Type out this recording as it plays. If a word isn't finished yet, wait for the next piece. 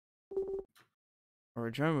Or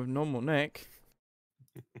a drone with normal neck.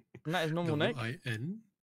 And that is normal neck. WiN.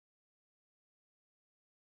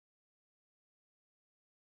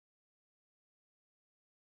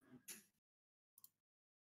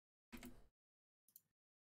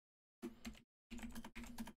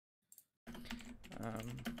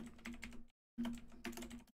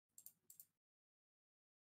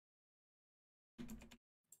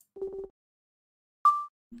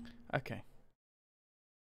 Okay.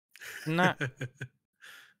 Nah.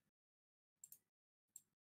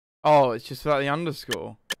 Oh, it's just without the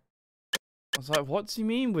underscore. I was like, what's he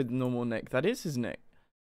mean with normal neck? That is his neck.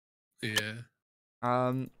 Yeah.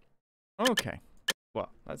 Okay. Well,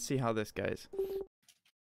 let's see how this goes.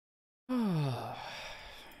 We're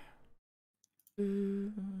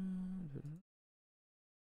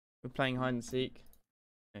playing hide and seek.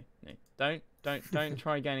 No. Don't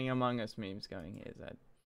try getting Among Us memes going here, Zedd.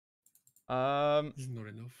 It's not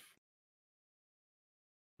enough.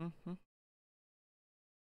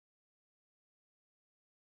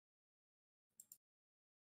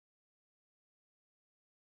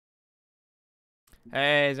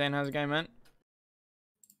 Hey Zane, how's it going, man?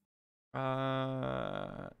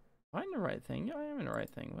 Am I in the right thing? Yeah, I am in the right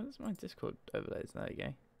thing. Where's my Discord overlays? There you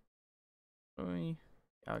go.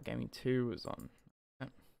 Oh, Gaming 2 was on.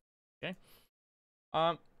 Okay.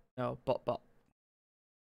 No, bot.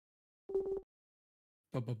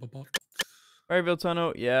 Maryville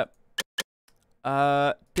Tunnel, yeah.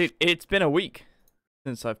 Dude, it's been a week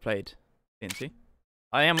since I've played TNT.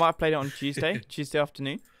 I've played it on Tuesday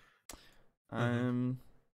afternoon.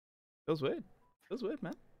 Feels weird. Feels weird,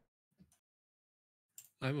 man.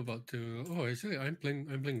 I'm about to. Oh, actually, I'm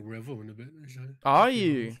playing Revel in a bit. Actually. Are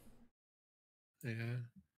you? Yeah.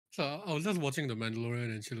 So I was just watching The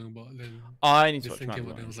Mandalorian and chilling, but then I need to watch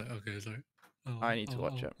Mandalorian. I was like, okay, sorry. I need to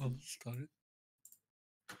watch it. I'll start it.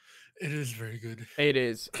 It is very good. It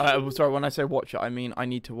is. Sorry, when I say watch it, I mean I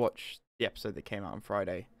need to watch the episode that came out on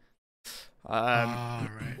Friday.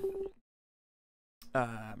 Right.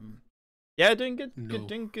 Yeah, doing good. No.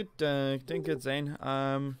 Doing good, Zane.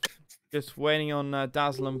 Just waiting on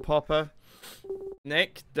Dazzle and PopPa.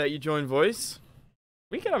 Nick, that you join voice.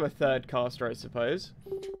 We could have a third caster, I suppose.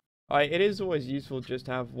 It is always useful just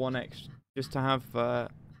to have one extra, just to have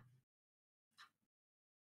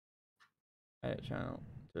edit channel.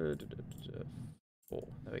 4.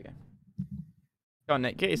 There we go. Go on,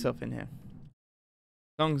 Nick, get yourself in here.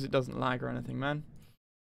 As long as it doesn't lag or anything, man.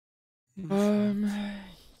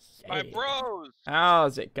 My bros!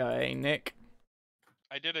 How's it going, Nick?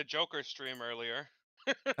 I did a Joker stream earlier.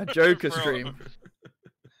 A Joker stream?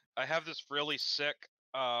 I have this really sick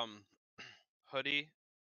hoodie.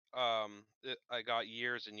 I got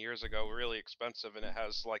years and years ago, really expensive, and it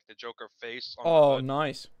has like the Joker face on the hood.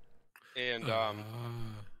 Nice. And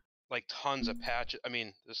like tons of patches. I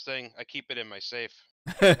mean, this thing, I keep it in my safe.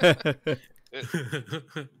 Yeah,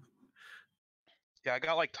 I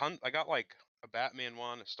got like a Batman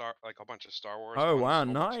one, like a bunch of Star Wars. Oh ones, wow,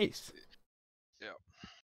 nice. Yeah.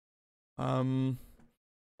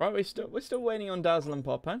 Right, we're still waiting on Dazzle and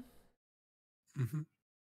PopPa.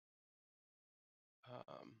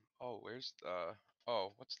 Oh, where's the?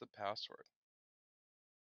 Oh, what's the password?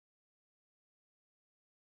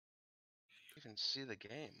 I can't even see the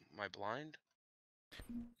game. Am I blind?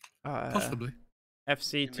 Possibly.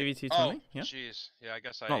 FC 2v2 Oh, tourney. Yeah. Jeez. Yeah, I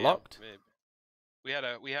guess I Not am. locked. Maybe. We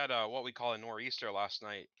had a what we call a nor'easter last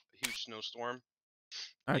night. A huge snowstorm.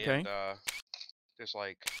 Okay. And there's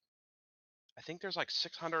like, I think there's like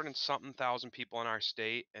 600 and something thousand people in our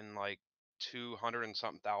state, and like 200 and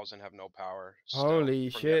something thousand have no power.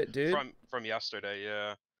 Holy shit, dude. From yesterday,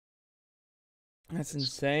 yeah. That's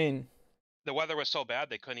insane. The weather was so bad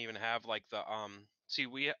they couldn't even have like the see,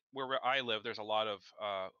 where I live, there's a lot of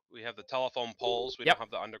we have the telephone poles. We don't have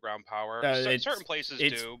the underground power. Certain places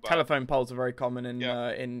do. But telephone poles are very common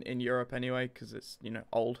in Europe anyway, because it's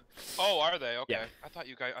old. Oh, are they? Okay. Yeah. I thought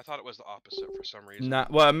it was the opposite for some reason. Nah,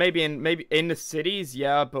 well, maybe in the cities,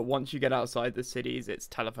 yeah, but once you get outside the cities, it's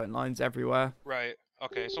telephone lines everywhere. Right.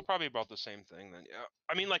 Okay, so probably about the same thing then. Yeah.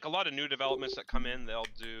 I mean, like a lot of new developments that come in, they'll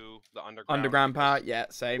do the underground power. Yeah,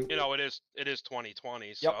 same. It is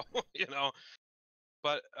 2020, so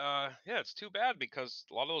But yeah, it's too bad because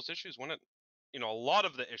a lot of those issues wouldn't, a lot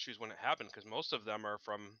of the issues wouldn't happen because most of them are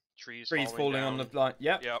from trees falling down. On the line.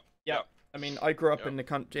 Yep. I mean, I grew up in the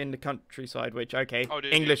countryside, which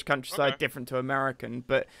English countryside different to American,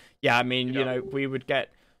 but yeah, I mean, we would get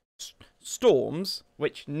storms,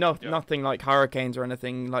 which nothing like hurricanes or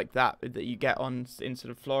anything like that you get in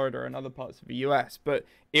sort of Florida and other parts of the US, but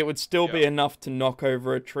it would still be enough to knock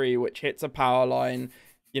over a tree, which hits a power line,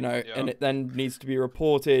 you know, and it then needs to be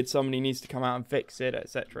reported. Somebody needs to come out and fix it,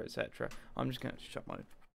 etc., etc. I'm just gonna shut my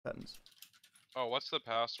buttons. Oh, what's the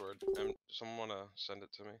password? Someone wanna send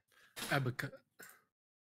it to me? Abaca.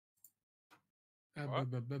 What?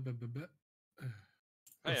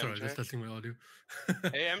 Oh, sorry, just testing my audio.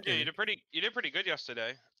 Hey MJ, you did pretty good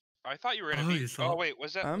yesterday. I thought you were gonna beat. Oh, wait,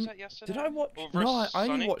 was that yesterday? Did I watch? Over No, I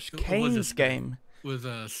only watched Kane's game. With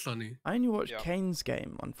Sunny. I only watched Kane's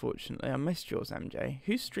game. Unfortunately, I missed yours, MJ.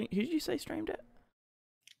 Who did you say streamed it?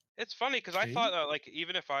 It's funny because I thought that like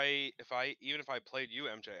even if I played you,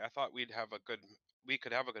 MJ, I thought we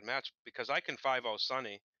could have a good match because I can 5-0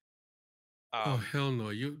 Sunny. Oh hell no!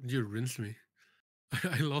 You rinsed me.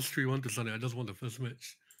 I lost 3-1 to Sunny. I just won the first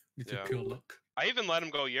match. Need to pure luck. I even let him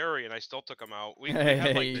go Yuri, and I still took him out. We've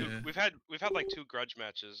had like 2 grudge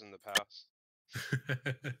matches in the past.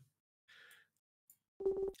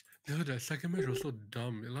 Dude, that second match was so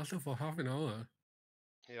dumb. It lasted for half an hour.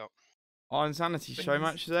 Yeah. Oh, Insanity show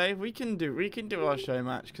match today. We can do our show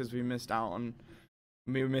match because we missed out on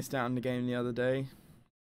the game the other day.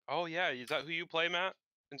 Oh yeah, is that who you play, Matt?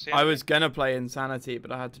 Insanity? I was gonna play Insanity,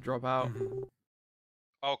 but I had to drop out.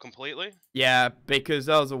 Oh, completely? Yeah, because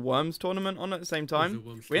there was a Worms tournament on at the same time.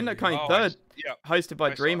 We ended up coming third. Hosted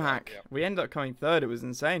by DreamHack. We ended up coming third. It was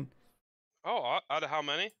insane. Oh, out of how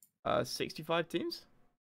many? 65 teams.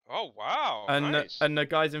 Oh wow! And nice. And the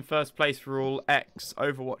guys in first place were all ex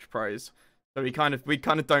Overwatch pros, so we kind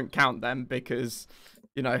of don't count them because,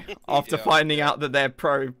 you know, after finding out that they're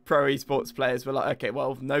pro esports players, we're like, okay,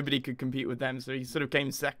 well, nobody could compete with them, so he sort of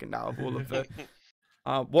came second out of all of the.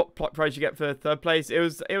 What prize you get for third place? It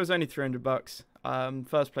was only $300.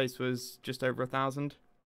 First place was just over 1,000.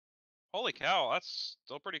 Holy cow, that's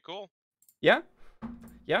still pretty cool. Yeah.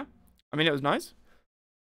 I mean, it was nice.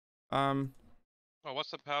 Oh,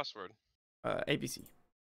 what's the password? ABC.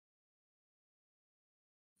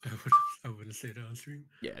 I wouldn't say that on stream.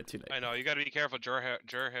 Yeah, too late. I know, you gotta be careful. Jerhale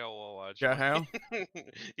will Jerhale?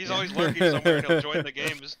 He's always lurking somewhere and he'll join the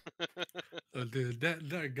games. Oh, dude,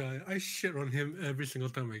 that guy, I shit on him every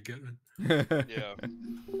single time I get him. Yeah.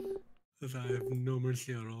 Because I have no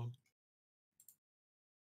mercy at all.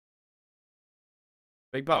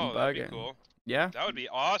 Big button that'd burger. be cool. Yeah. That would be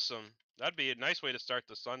awesome. That'd be a nice way to start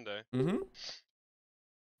the Sunday.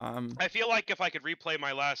 I feel like if I could replay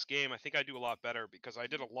my last game, I think I'd do a lot better because I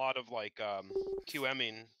did a lot of like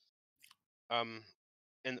QMing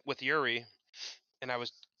with Yuri, and I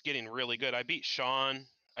was getting really good. I beat Sean,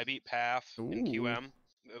 I beat Path in QM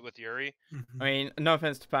with Yuri. I mean, no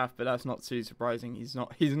offense to Path, but that's not too surprising. He's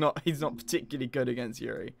not particularly good against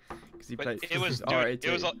Yuri because he plays. It was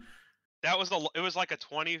like a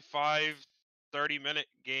 25-30 minute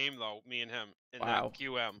game though. Me and him in that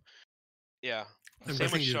QM. Yeah. I'm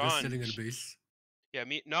Same with Sean. Just sitting in base. Yeah,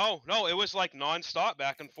 no, it was like non-stop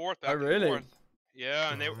back and forth. Oh, really?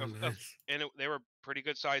 Yeah, and they were pretty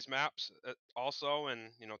good sized maps also,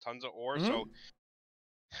 and you know, tons of ore. So,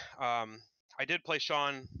 I did play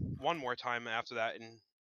Sean one more time after that, and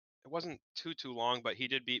it wasn't too long, but he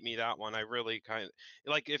did beat me that one. I really kind of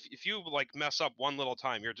like if you like mess up one little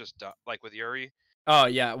time, you're just like with Yuri. Oh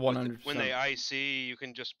yeah, 100%. When they IC, you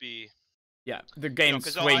can just be. Yeah, the game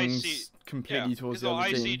swings completely towards the other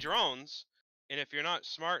team. They'll IC drones, and if you're not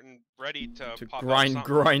smart and ready to pop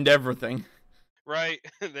grind everything, right?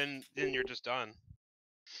 then you're just done.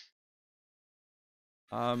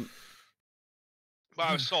 But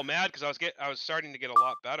I was so mad because I was starting to get a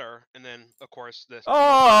lot better, and then of course this.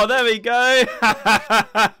 Oh, there we go!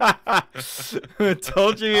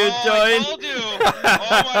 Told you you'd join. I told you!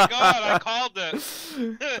 Oh my god, I called it.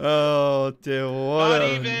 Oh dear, what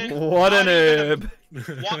a noob!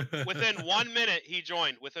 Within 1 minute, he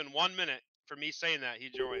joined. Within 1 minute, for me saying that, he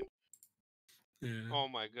joined. Yeah. Oh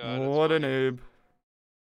my god. What a noob.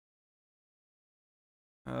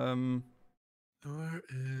 Where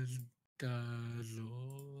is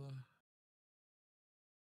Dazzle?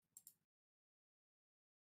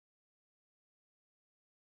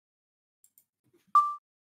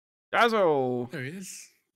 Dazzle! There he is.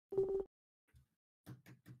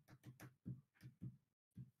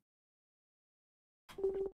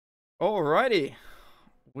 Alrighty.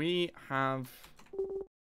 We have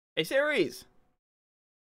a series.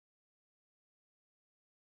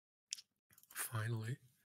 Finally.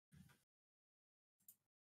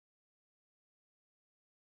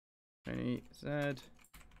 Zedd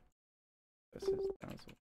versus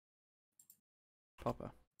Dazzle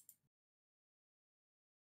PopPa.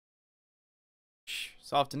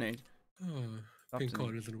 This afternoon. Oh, pink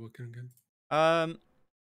card isn't working again.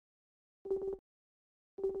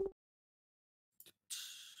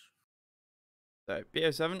 So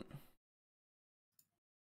BO7.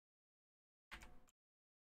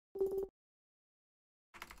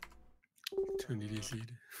 Tourney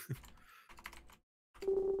DC'd.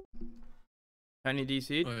 Tourney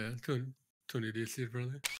DC'd? Oh yeah, Tourney DC'd,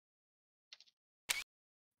 brother.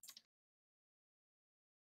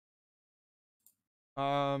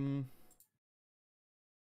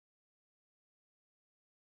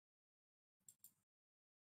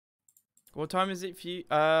 What time is it for you?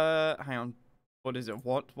 Hang on. What is it?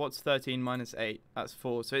 What's 13 minus 8? That's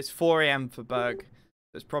 4. So it's 4 a.m. for Berg.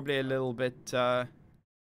 It's probably a little bit.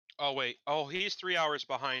 Oh wait. Oh, he's 3 hours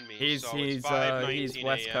behind me. He's so it's 5:19 he's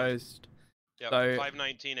West Coast. Yep, so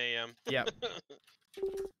 5:19 a.m. Yep.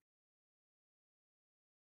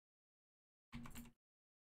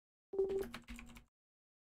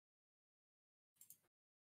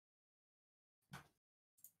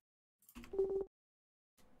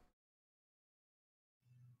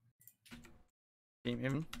 Team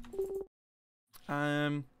him.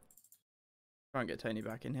 Try and get Tony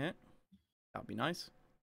back in here. That'd be nice.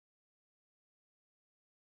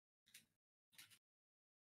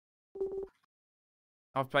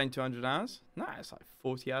 I've played 200 hours. No, it's like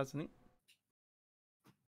 40 hours, I think.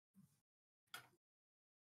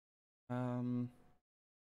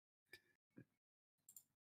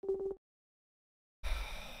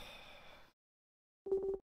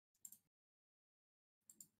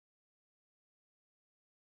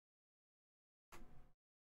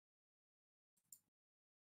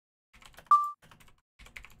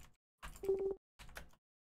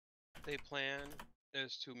 They plan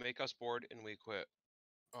is to make us bored and we quit.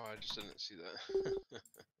 Oh, I just didn't see that.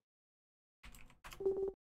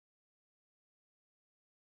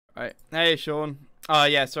 Right. Hey, Sean. Oh,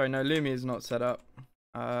 yeah, sorry. No, Lumi is not set up.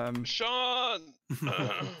 Sean!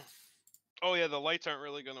 Oh, yeah, the lights aren't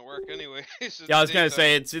really going to work anyway. Yeah, I was going to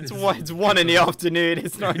say, it's 1 in the afternoon.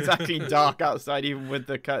 It's not exactly dark outside, even with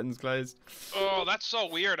the curtains closed. Oh, that's so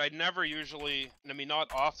weird. I never usually, I mean,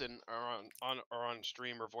 not often are on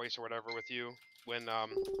stream or voice or whatever with you when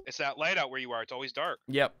it's that light out where you are. It's always dark.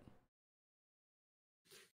 Yep.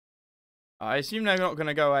 I assume they're not going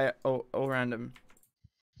to go all random.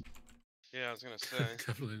 Yeah, I was going to say.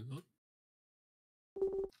 Definitely not.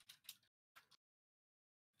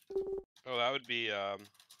 Oh, that would be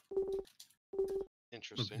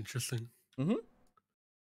interesting. Interesting.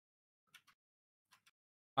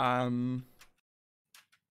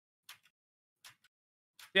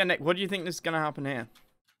 Yeah, Nick, what do you think is going to happen here?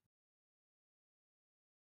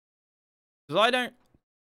 Because I don't...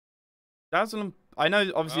 Dazzle, I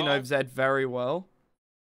know, obviously know Zedd very well.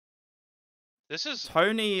 This is...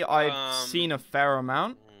 Tony, I've seen a fair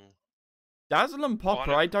amount. Dazzle and PopPa,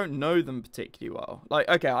 I don't know them particularly well. Like,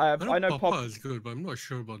 okay, I know PopPa is good, but I'm not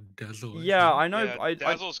sure about Dazzle. Yeah, I know. Yeah,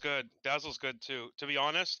 Dazzle's good. Dazzle's good too. To be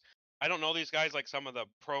honest, I don't know these guys like some of the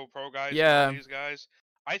pro guys. Yeah. These guys.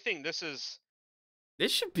 I think this is.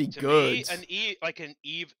 This should be to good. Me,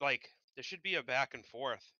 there should be a back and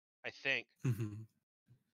forth. I think.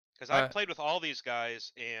 Because I've played with all these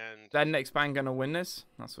guys and. Zedd Expand gonna win this?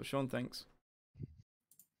 That's what Sean thinks.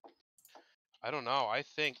 I don't know. I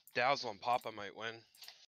think Dazzle and PopPa might win.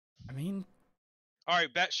 I mean...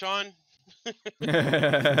 Alright, bet Sean. I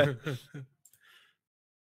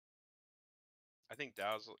think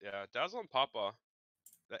Dazzle and PopPa.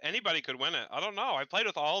 Anybody could win it. I don't know. I played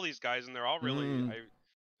with all these guys and they're all really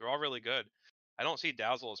they're all really good. I don't see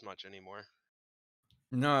Dazzle as much anymore.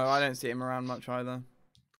 No, I don't see him around much either.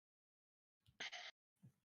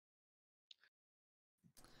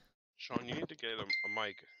 Sean, you need to get a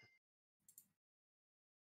mic.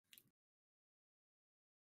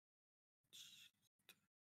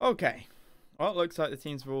 Okay. Well, it looks like the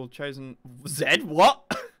teams were all chosen. Zedd,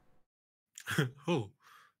 what? Oh.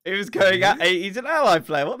 He was going at. He's an ally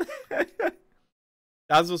player. What?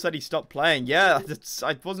 Dazzle said he stopped playing. Yeah,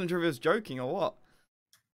 I wasn't sure if he was joking or what.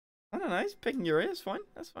 I don't know. He's picking your ears. Fine.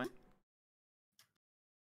 That's fine.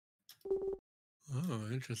 Oh,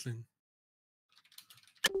 interesting.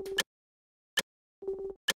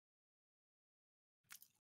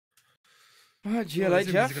 GLA,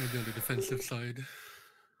 Jeff. He's going to be on the defensive side.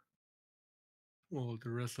 Well, the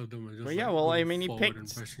rest of them are just. Well, yeah, well, I mean, he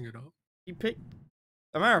picked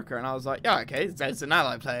America, and I was like, yeah, okay, it's an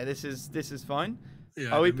ally player. This is fine. Yeah,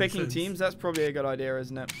 are we picking teams? That's probably a good idea,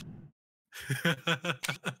 isn't it?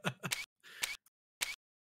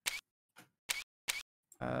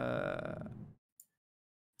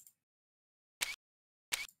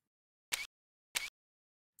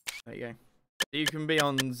 There you go. You can be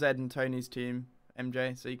on Zedd and Tony's team,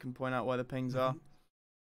 MJ, so you can point out where the pings are.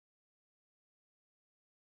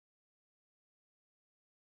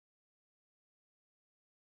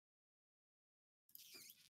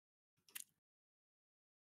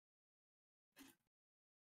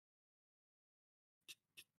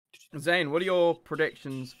 Zane, what are your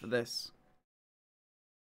predictions for this?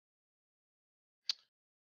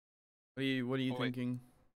 What are you thinking?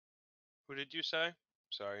 Who did you say?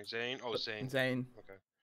 Sorry, Zane. Oh, Zane. Zane. Okay.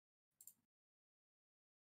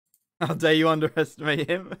 How dare you underestimate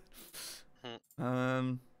him?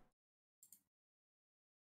 Do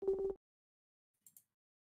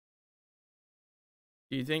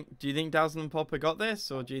you think Dazzle and PopPa got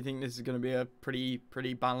this, or do you think this is going to be a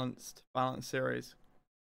pretty balanced series?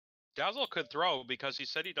 Dazzle could throw because he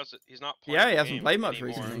said he's not playing. Yeah, he hasn't played much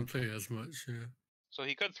recently. He doesn't play as much, yeah. So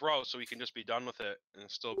he could throw, so he can just be done with it and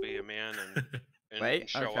still be a man and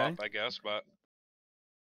show up, I guess. But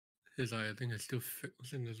his eye, I think, is still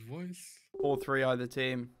fixing his voice. 4-3 either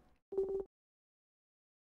team.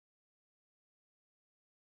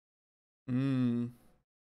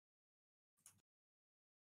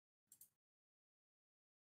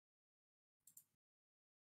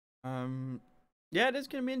 Yeah, it is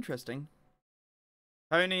going to be interesting.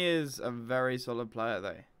 Tony is a very solid player,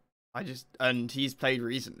 though. And he's played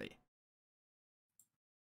recently.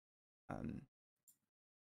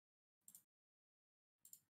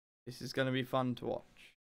 This is going to be fun to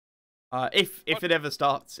watch. If it ever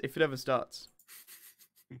starts.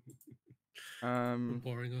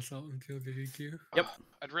 Boring us out until the DQ. Yep.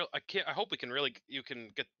 I hope you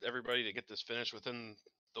can get everybody to get this finished within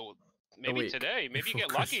maybe today. Maybe you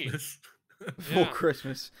get lucky. Before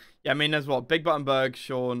Christmas. Yeah, I mean, there's what? Big Button Berg,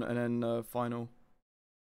 Sean, and then final.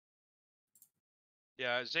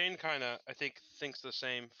 Yeah, Zane kind of, I think, thinks the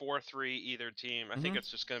same. 4-3 either team. I think it's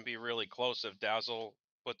just going to be really close if Dazzle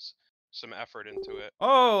puts some effort into it.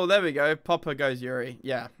 Oh, there we go. PopPa goes Yuri.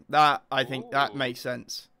 Yeah, I think that makes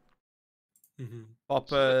sense.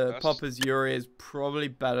 PopPa's Yuri is probably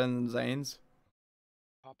better than Zane's.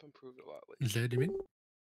 PopPa improved a lot lately. Zedd, you mean?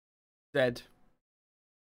 Zedd.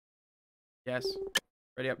 Yes.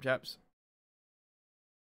 Ready up, chaps.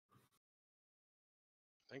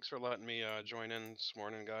 Thanks for letting me join in this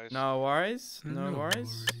morning, guys. No worries. No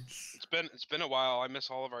worries. It's been a while. I miss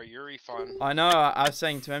all of our Yuri fun. I know. I was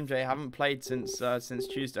saying to MJ, I haven't played since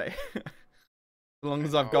Tuesday. As long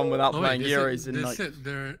as I've gone without playing Yuris in like 6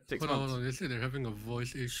 months. They said they're having a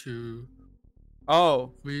voice issue.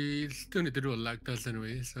 Oh. We still need to do a lag test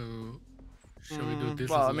anyway, so shall we do this?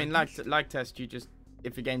 Well, I mean, lag test. You just,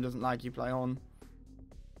 if the game doesn't lag, you play on.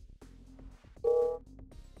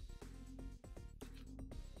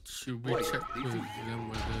 Should we check with them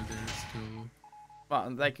whether they're still...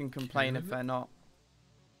 Well, they can complain if they're not.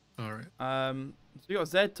 Alright. So we got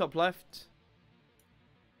Zedd top left.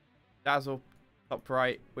 Dazzle top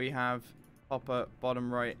right. We have PopPa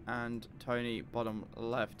bottom right and Tony bottom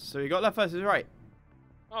left. So we got left versus right.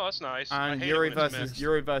 Oh, that's nice. And Yuri versus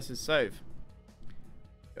Sove.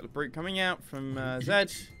 Got a brute coming out from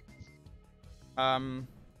Zedd.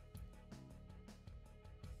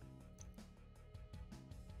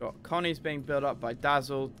 Got Connie's being built up by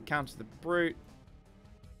Dazzle. Counter the brute.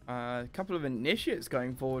 A couple of initiates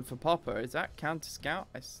going forward for PopPa. Is that counter scout?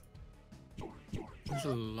 There's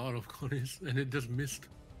a lot of Connies and it just missed.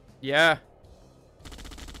 Yeah.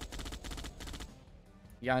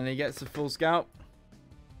 Yeah, and he gets the full scout.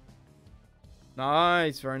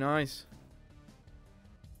 Nice, very nice.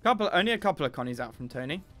 Only a couple of Connies out from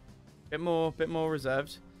Tony. Bit more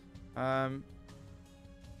reserved.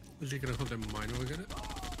 Is he gonna hold that minor again?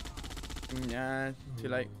 Nah, too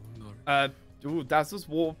late. Ooh, Dazzle's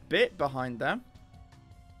war bit behind them.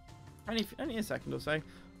 Only a second or so.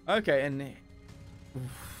 Okay, and yeah.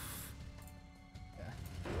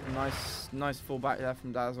 Nice fallback there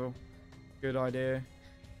from Dazzle. Good idea.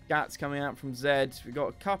 Gats coming out from Zedd. We got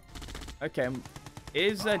a cup. Okay,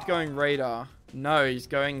 is Zedd going radar? No, he's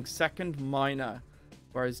going second minor.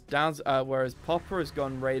 Whereas PopPa has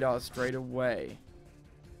gone radar straight away.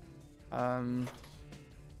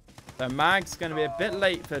 So Mag's going to be a bit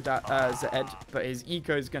late for Zedd, but his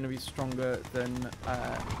eco is going to be stronger than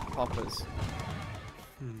PopPa's.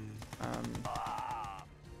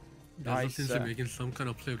 Dazzle seems to be making some kind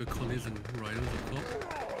of play with the Connies and Rhinos as well.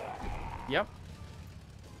 Yep.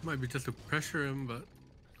 Might be just to pressure him, but...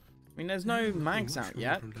 I mean, there's no mags out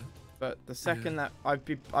yet, but the second that I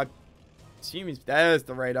assume there's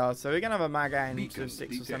the radar, so we're going to have a mag out in 6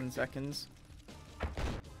 or 7 seconds.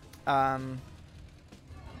 Well,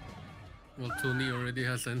 Tony already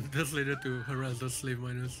has sent Desolator to harass those slave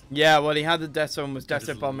miners. Yeah, well, he had the Deso and was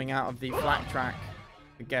Deso bombing out of the flat track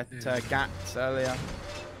to get Gats earlier.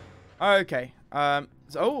 Okay.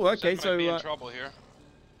 Okay. So be in trouble here.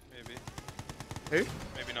 Maybe. Who?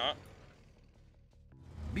 Maybe not.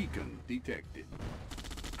 Beacon detected.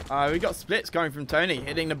 We got splits going from Tony,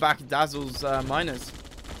 hitting the back of Dazzle's miners.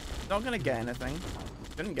 Not gonna get anything.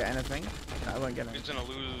 Didn't get anything. No, I won't get anything. He's gonna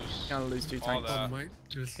lose. Gonna lose 2 tanks.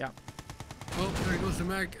 Yeah. Well, there goes the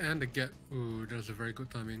mag and the get. Ooh, that's a very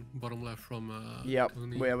good timing. Bottom left from Yep,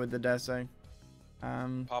 Tony. we're with the Deso.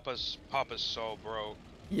 Poppa's so broke.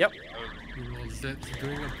 Yep. Zedd's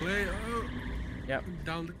doing a play. Oh. Yep.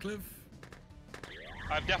 Down the cliff.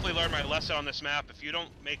 I've definitely learned my lesson on this map. If you don't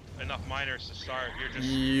make enough miners to start, you're just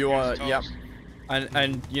yep.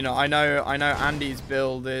 And you know, I know Andy's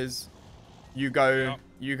build is you go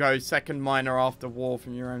second miner after war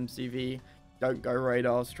from your MCV. Don't go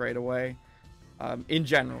radar straight away. In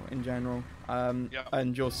general.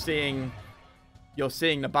 And you're seeing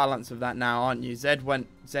the balance of that now, aren't you? Zedd went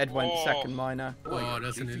second miner. Oh,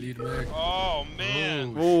 that's an elite mag. Oh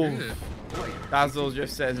man. Oh, Dazzle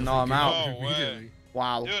just says no, I'm out. No way.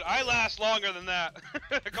 Wow. Dude, I last longer than that.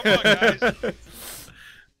 Come on, guys.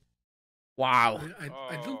 Wow.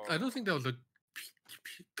 I don't think that was a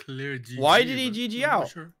clear GG. Why did he GG out?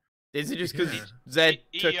 Sure. Is it just because Zedd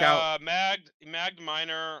took out? He magged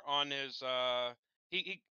miner on his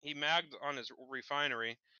he magged on his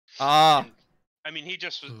refinery. Ah. I mean, he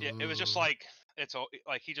just was. It was just like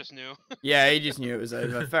like he just knew. Yeah, he just knew it was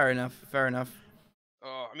over. Fair enough. Fair enough.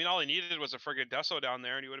 I mean, all he needed was a friggin' Deso down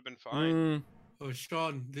there, and he would have been fine. Oh,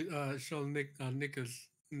 Sean, Sean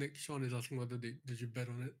is asking whether did you bet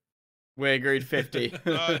on it? We agreed 50.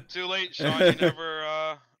 Too late, Sean. You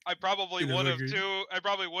never. I probably would have too. I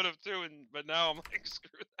probably would have too, but now I'm like, screw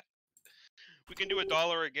that. We can do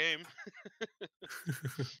 $1 a game.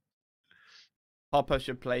 PopPa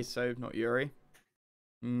should play Sove, not Yuri.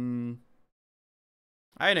 I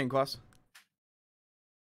didn't cross.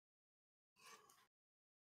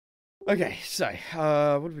 Okay, so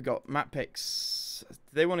what have we got? Map picks. Do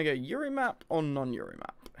they want to go Yuri map or non-Yuri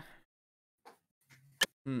map?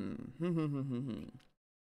 I'm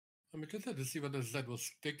interested to see whether Zedd will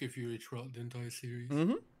stick if Yuri throughout the entire series.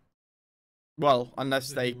 Well, unless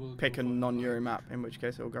they pick a non-Yuri map, in which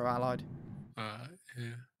case it'll go allied.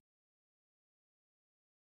 Yeah.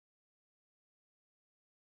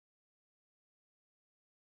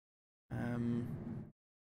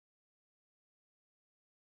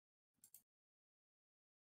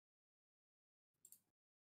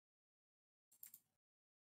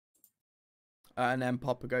 And then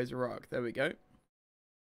PopPa goes Iraq. There we go.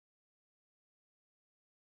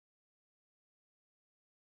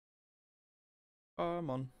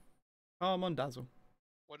 Come on, Dazzle.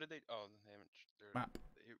 What did they? Oh, they haven't. Map.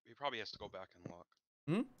 He probably has to go back and look.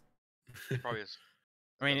 He probably has.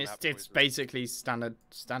 I mean, it's basically standard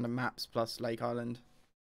maps plus Lake Island.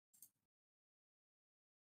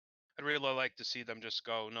 I'd really like to see them just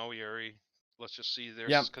go no Yuri. Let's just see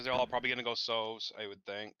theirs because they're all probably gonna go Sovs, I would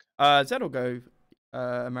think. Zedd will go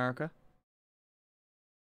America.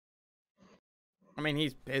 I mean,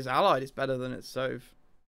 his allied is better than its Sov.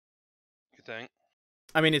 You think?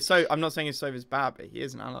 I mean, I'm not saying his Sov is bad, but he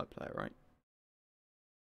is an allied player, right?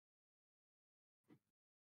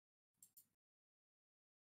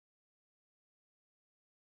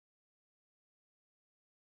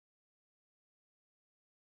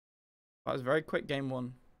 That was very quick game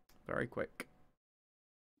 1. Very quick.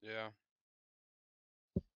 Yeah.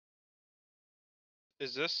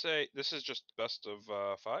 Is this this is just best of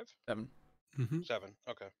 5? 7. 7.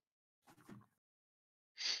 Okay.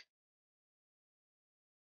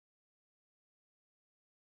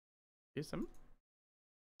 Do some.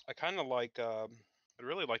 I kind of like. I'd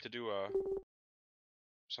really like to do a.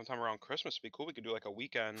 Sometime around Christmas, it'd be cool. We could do like a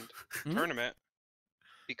weekend tournament.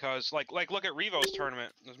 Because like look at Revo's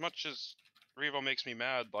tournament. As much as Revo makes me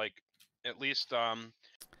mad, like at least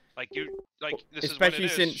like this especially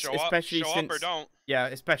is what it is. Especially show since up or don't.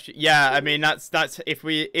 Yeah, I mean that's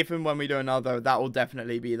if and when we do another, that will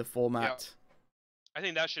definitely be the format. Yeah. I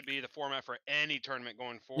think that should be the format for any tournament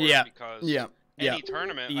going forward. Yeah. Because any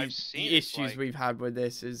tournament I've seen the issues we've had with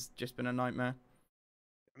this has just been a nightmare.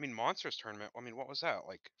 I mean, Monsters tournament. I mean, what was that?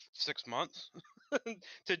 Like 6 months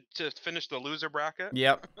to finish the loser bracket.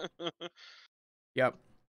 Yep. Yep.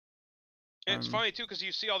 It's funny too because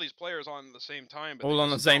you see all these players on at the same time. But all on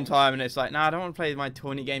the same time, and it's like, nah, I don't want to play my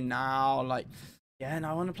tourney game now. Like, yeah, no,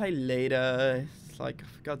 I want to play later. It's like,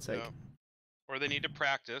 for God's sake. Yeah. Or they need to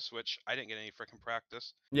practice, which I didn't get any freaking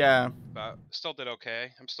practice. Yeah. But still did okay.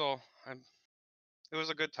 It was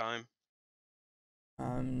a good time.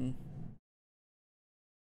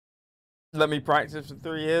 Let me practice for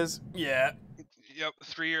 3 years. Yeah. Yep,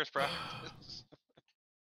 3 years practice.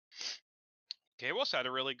 Gables had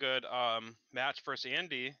a really good match versus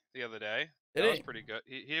Andy the other day. That was pretty good.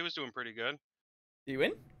 He was doing pretty good. Did you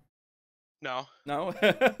win? No. No.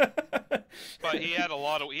 But he had a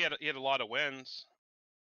lot of wins.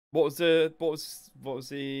 What was the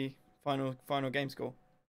final game score?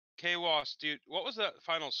 KWAS, dude, what was that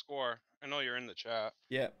final score? I know you're in the chat.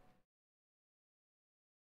 Yeah.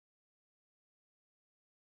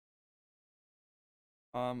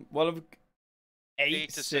 Well,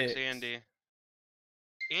 8-6 Andy.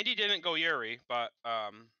 Andy didn't go Yuri, but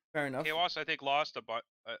fair enough. KWAS I think lost a bunch.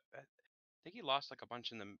 I think he lost like a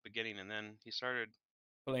bunch in the beginning, and then he started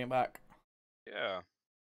pulling it back. Yeah.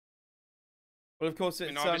 Well, of course, it's.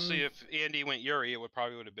 I mean, obviously, if Andy went Yuri, it would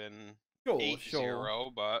have been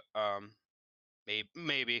 8-0, but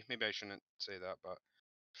maybe I shouldn't say that, but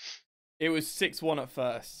it was 6-1 at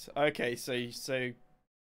first. Okay, so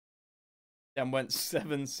then went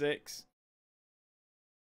 7-6.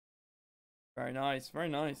 Very nice, very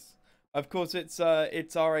nice. Of course, it's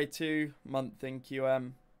RA2 month in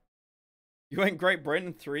QM. You went Great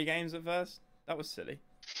Britain 3 games at first. That was silly.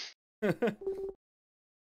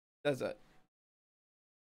 Does it?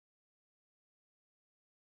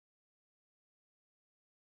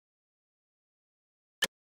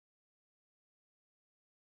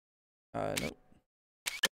 No.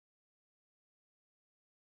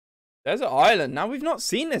 Desert Island. Now, we've not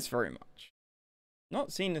seen this very much. No,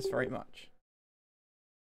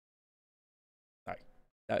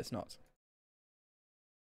 it's not.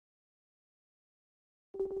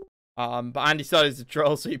 But Andy started to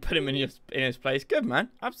troll, so you put him in his place. Good, man.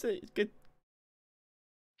 Absolutely good.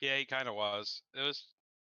 Yeah, he kind of was. It was.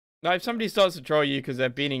 Now, if somebody starts to troll you because they're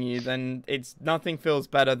beating you, then nothing feels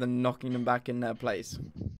better than knocking them back in their place.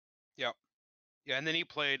 Yep. Yeah, and then he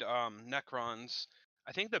played Necrons.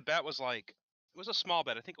 I think the bet was like, it was a small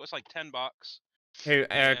bet. I think it was like $10. Who?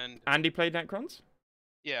 Andy played Necrons?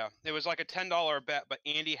 Yeah, it was like a $10 bet, but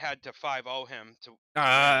Andy had to 5-0 him to.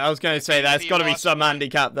 I was going to say there's got to be some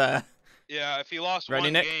handicap there. Yeah, if he lost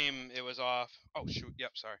one game, it was off. Oh shoot!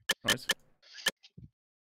 Yep, sorry. Nice.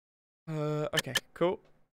 Okay, cool.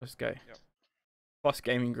 Let's go. Yep. Boss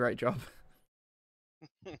Gaming, great job.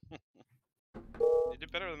 You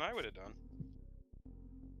did better than I would have done.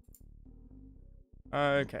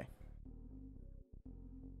 Okay.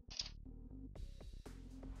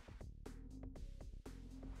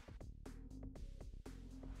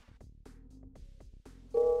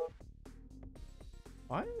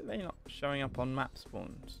 Why are they not showing up on map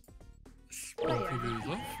spawns?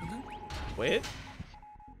 Weird.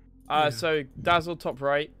 So Dazzle top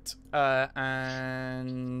right,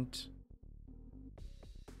 and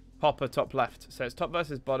PopPa top left. So it's top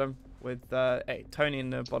versus bottom with Tony in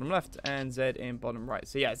the bottom left and Zedd in bottom right.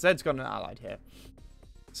 So yeah, Zedd's got an allied here.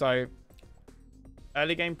 So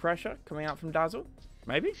early game pressure coming out from Dazzle,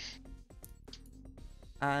 maybe.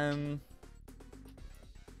 I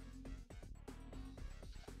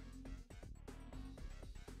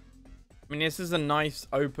mean, this is a nice,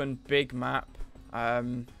 open, big map.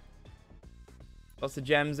 Lots of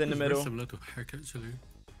gems in the middle. Very similar to Hack, actually.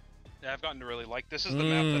 Yeah, I've gotten to really like. This is the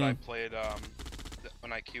map that I played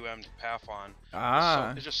when I QM'd Path on.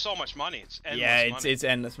 There's just so much money. It's endless money. It's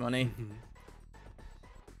endless money.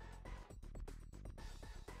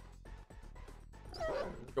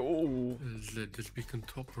 Oh. Zedd just beacon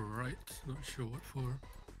top right. Not sure what for.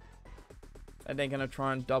 Are they gonna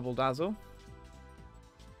try and double Dazzle?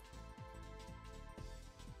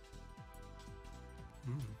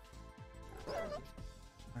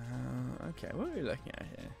 Okay, what are we looking at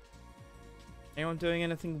here? Anyone doing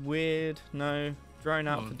anything weird? No. Drone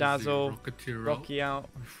out for Dazzle. Rocky out.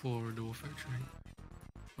 Before the War Factory.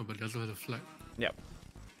 Oh, but Dazzle has a flag. Yep.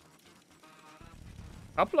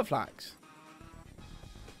 Couple of flags.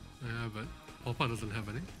 Yeah, but PopPa doesn't have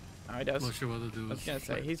any. Oh, he does. Not sure what to do. I was gonna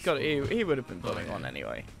say he's got. He would have been putting on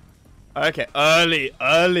anyway. Okay,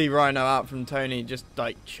 early Rhino out from Tony, just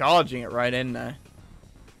like charging it right in there.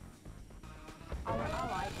 Our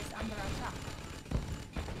ally is under attack.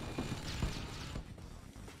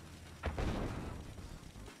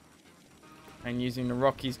 And using the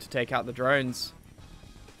Rockies to take out the drones.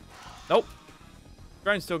 Nope.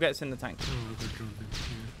 Drone still gets in the tank. Oh, the drone thing,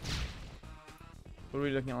 yeah. What are we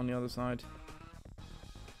looking at on the other side?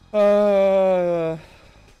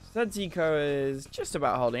 Zedd's eco is just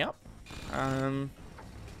about holding up.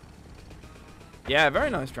 Yeah, very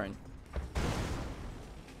nice drone.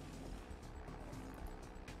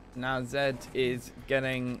 Now Zedd is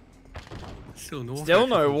getting still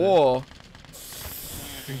no war.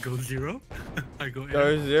 Go 0. I go air.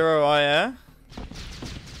 Go 0 I air.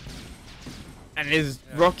 And his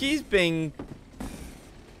Rockies being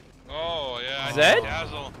Zedd? Zedd?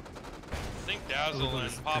 I think Dazzle and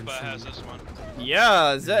PopPa has this one.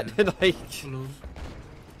 Yeah, Zedd like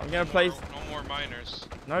I'm gonna play no more miners.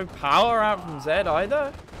 No power out from Zedd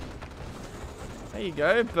either. There you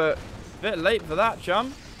go, but a bit late for that,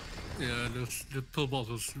 chum. Yeah, the pillbox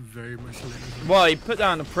was very much late. Well, he put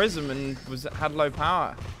down a prism and had low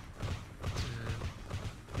power.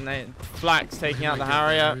 Yeah. And then Flak's taking out the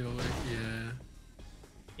Harrier. Yeah.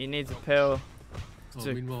 He needs a pill. Oh,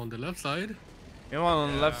 meanwhile, on the left side. Meanwhile,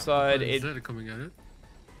 on the left side, Zedd coming at it.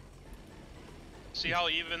 See how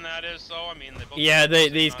even that is, though? I mean, they both. Yeah,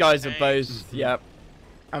 these guys are both. Yep.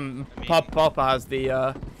 PopPa has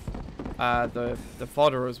the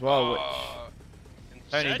fodder as well, which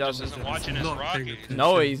Tony doesn't. Isn't watching his Rocky.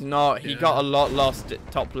 No, he's not. He got a lot lost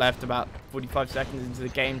at top left about 45 seconds into the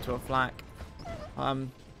game to a flak.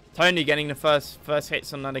 Tony getting the first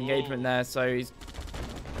hits on that engagement there, so he's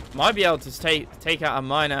might be able to take out a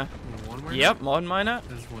miner. Yep, one miner.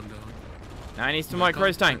 There's one down. Now he needs to micro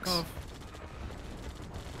his tanks.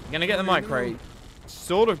 Gonna get the micro.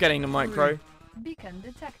 Sort of getting the micro. Beacon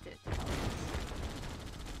detected.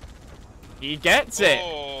 He gets it.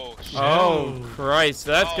 Oh Christ,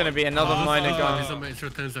 that's gonna be another miner gun. Some extra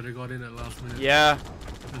turns that I got in at last minute. Yeah.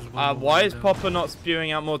 Why is PopPa not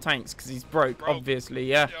spewing out more tanks? Because he's broke, obviously.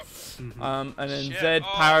 Yeah. Yep. And then Zedd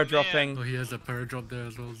power dropping. Oh, he has a power drop there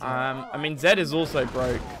as well. I mean, Zedd is also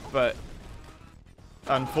broke, but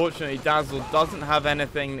unfortunately, Dazzle doesn't have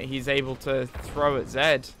anything that he's able to throw at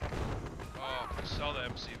Zedd. Oh, sell the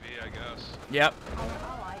MCV, I guess. Yep.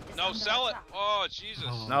 No, sell it. Oh, Jesus.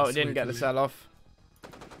 Oh, No, it didn't get the sell off.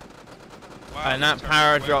 Wow, And that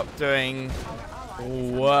power drop doing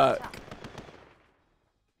work.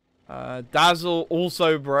 Dazzle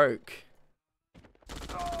also broke.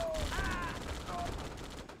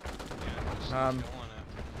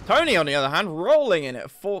 Tony, on the other hand, rolling in it.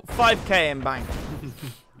 5k in bank.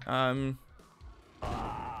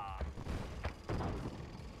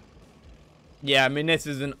 Yeah, I mean, this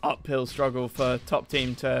is an uphill struggle for top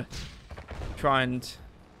team to try and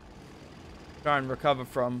recover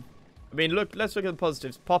from. I mean, let's look at the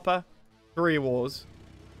positives. PopPa, 3 wars,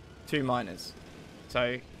 2 miners.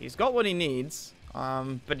 So he's got what he needs,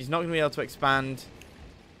 but he's not going to be able to expand.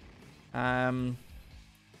 Yeah,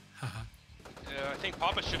 I think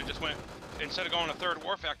PopPa should have just went, instead of going to 3rd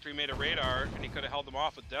War Factory, made a radar, and he could have held them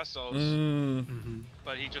off with Desos.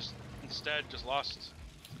 But he just, instead, just lost.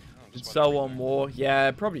 Sell 1 war.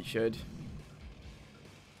 Yeah, probably should.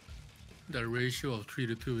 That ratio of 3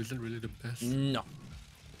 to 2 isn't really the best. No.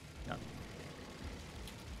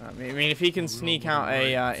 I mean, if he can sneak out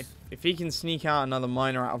if he can sneak out another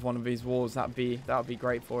miner out of one of these wars, that'd be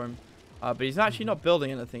great for him. But he's actually not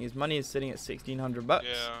building anything. His money is sitting at $1,600 bucks.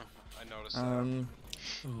 Yeah, I noticed that.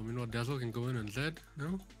 Oh, you know, Dazzle can go in and Zedd,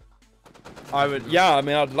 no? I would. Yeah, I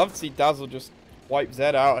mean, I'd love to see Dazzle just wipe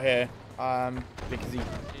Zedd out here. Because he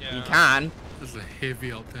can. This is a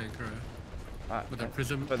heavy out tank, right? But that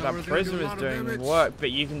prism is doing work. But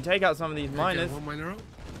you can take out some of these miners. One miner out?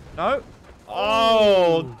 No.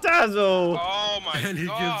 Oh, Dazzle! Oh my god! And he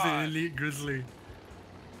gives the elite grizzly.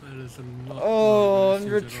 That is not. Oh,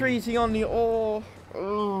 and retreating on the ore.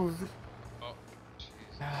 Oh.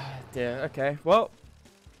 Dear. Okay. Well.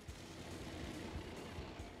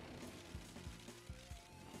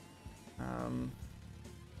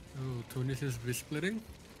 Oh, Tony is splitting.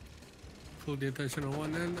 Pull the attention on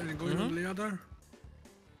one end and going on the other. I'm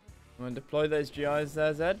gonna deploy those GIs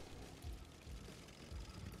there, Zedd.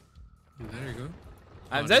 There you go.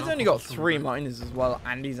 And Zedd's only got 3 miners as well,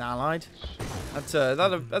 and he's allied. That's a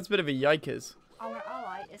bit of a yikers. Our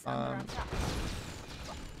ally is under attack.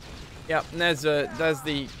 Yep, and there's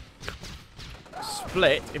the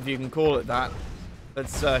split, if you can call it that.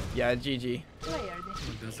 That's yeah, GG.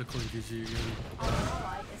 That's a coin GG again. Our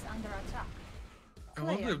ally is under attack. I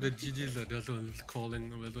wonder if the GGs that that's what it's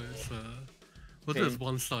calling, whether it's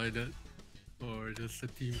one-sided or just a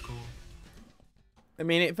team call. I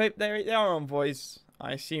mean, if they are on voice,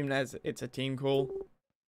 I assume it's a team call.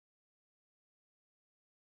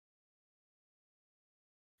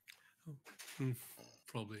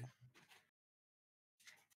 Probably.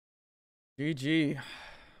 GG.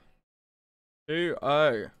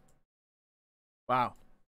 2-0. Wow.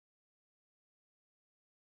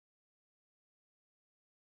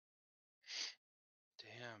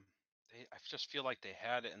 Damn. I just feel like they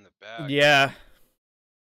had it in the bag. Yeah.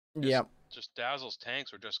 Yep. Just Dazzle's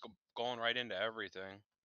tanks were just going right into everything.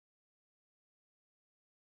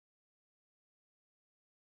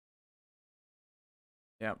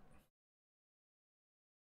 Yep.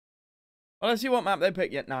 Well, let's see what map they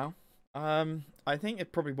pick yet now. I think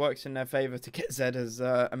it probably works in their favor to get Zedd as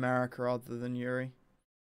America rather than Yuri.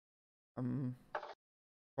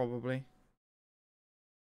 Probably.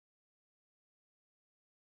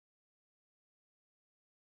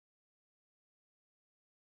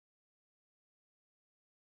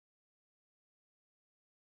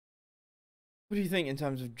 What do you think in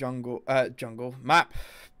terms of jungle map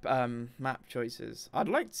choices? I'd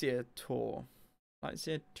like to see a tour. I'd like to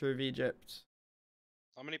see a tour of Egypt.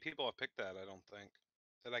 How many people have picked that? I don't think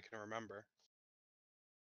that I can remember.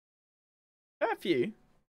 A few.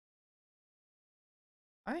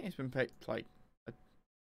 I think it's been picked like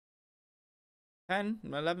 10,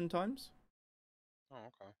 11 times. Oh,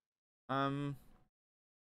 okay.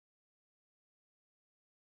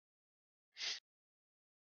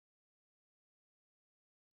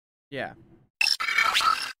 Yeah.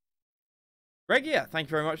 Greg, yeah, thank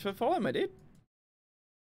you very much for following, my dude.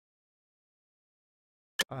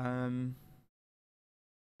 Currently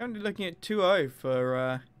looking at 2-0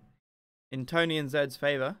 for in Tony and Zedd's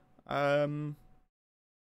favor.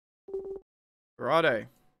 Dorado.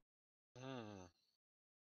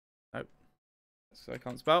 Nope. So I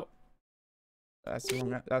can't spell. That's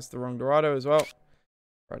the wrong Dorado as well.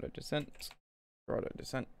 Dorado Descent. Dorado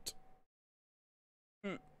Descent.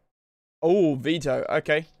 Oh, veto.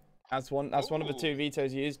 Okay. That's one of the 2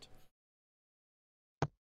 vetoes used.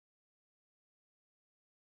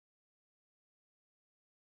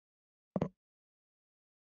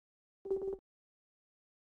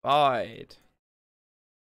 Bide.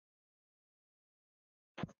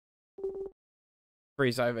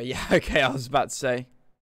 Freeze over. Yeah, okay, I was about to say.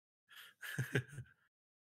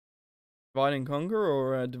 Divide and conquer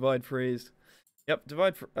or divide freeze? Yep,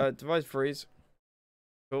 divide freeze.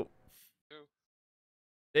 Cool.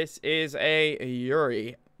 This is a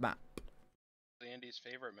Yuri map. Andy's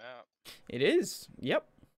favorite map. It is. Yep.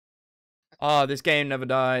 Oh, this game never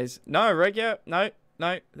dies. No, regular. No.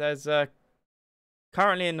 There's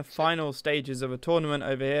currently in the final stages of a tournament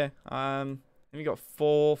over here. We got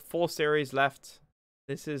four series left.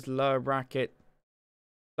 This is lower bracket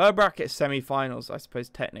semi-finals, I suppose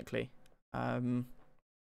technically. Oh,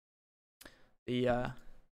 is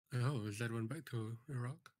that one back to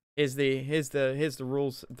Iraq? Here's the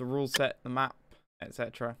rules set, the map,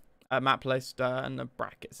 etc. Map list and the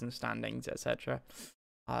brackets and standings, etc.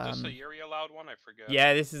 Is this a Yuri allowed one? I forget.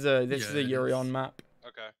 Yeah, this is a Yuri on map.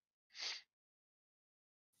 Okay.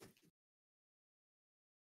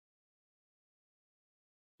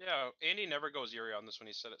 Yeah, Andy never goes Yuri on this one.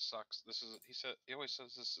 He said it sucks. He always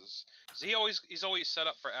says this is. He's always set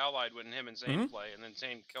up for allied when him and Zane play, and then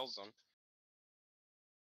Zane kills them.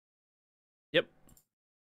 Yep.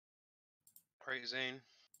 Alright, Zane.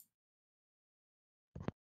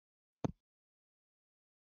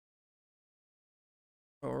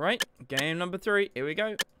 Alright, game number 3. Here we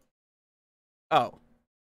go. Oh.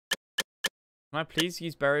 Can I please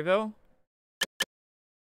use Berryville?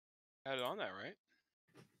 Had it on that, right?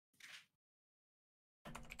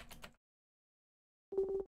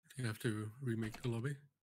 You have to remake the lobby.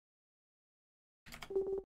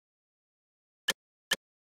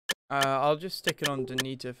 I'll just stick it on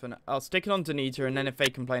Danita for now. I'll stick it on Danita, and then if they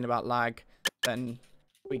complain about lag, then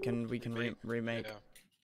we can remake.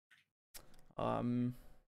 Yeah.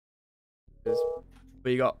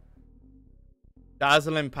 We got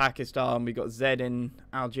Dazzle in Pakistan, we got Zedd in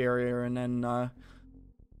Algeria, and then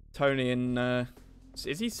Tony in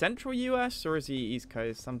is he Central US or is he East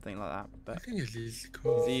Coast, something like that? But I think it's East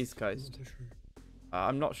Coast. He's East Coast.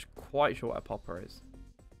 I'm not quite sure where PopPa is.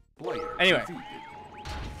 Anyway,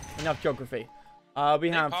 enough geography. We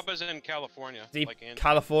have PopPa's in California.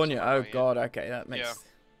 California. Oh god. Okay, that makes.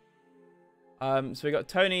 Yeah. So we got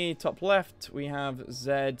Tony top left. We have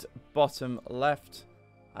Zedd bottom left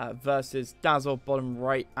versus Dazzle bottom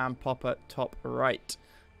right and PopPa top right.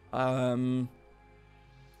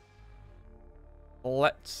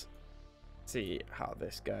 Let's see how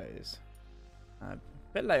this goes. A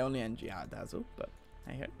bit late on the NG out Dazzle, but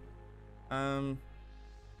hey ho.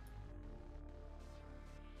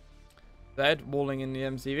 Zedd walling in the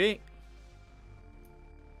MCV.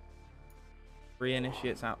 3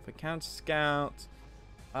 initiates out for counter scout.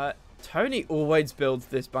 Tony always builds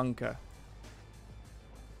this bunker.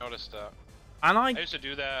 Noticed that. And I used to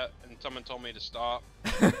do that, and someone told me to stop.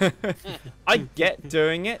 I get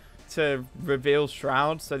doing it to reveal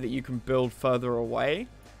Shroud so that you can build further away.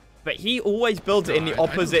 But he always builds it in the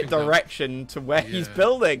opposite direction to where he's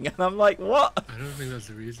building. And I'm like, what? I don't think that's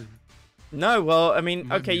the reason. No, well, I mean,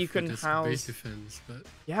 okay, you can house base defense, but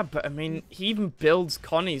yeah, but I mean, he even builds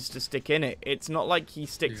connies to stick in it. It's not like he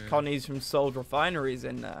sticks connies from sold refineries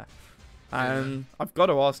in there. I've got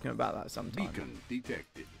to ask him about that sometime. Beacon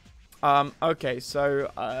detected. Okay, so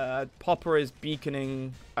PopPa is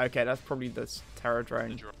beaconing. Okay, that's probably the Terror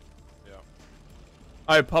drone. Yeah.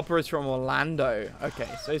 Oh, PopPa is from Orlando. Okay,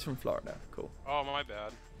 so he's from Florida. Cool. Oh, my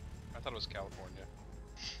bad. I thought it was California.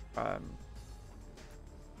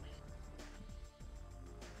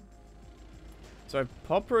 So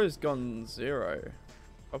PopPa has gone 0.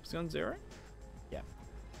 PopPa's gone 0? Yeah.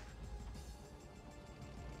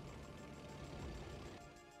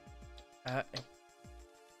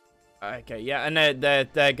 Okay, yeah, and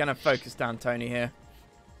they're gonna focus down Tourney here.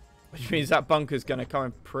 Which means that bunker's gonna come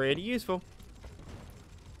in pretty useful.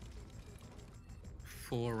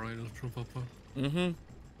 4 rhinos from PopPa. Mm-hmm.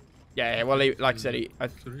 Yeah, well, like I said,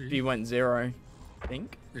 he went 0, I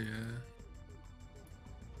think. Yeah.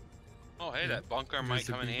 Oh, hey, that bunker might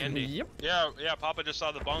come in handy. Yep. Yeah, PopPa just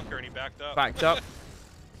saw the bunker and he backed up. Backed up.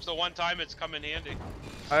 So one time it's come in handy.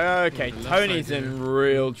 Okay, Tony's in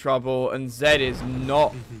real trouble, and Zedd is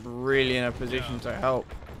not really in a position to help.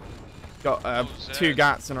 Got 2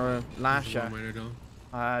 Gats and a Lasher.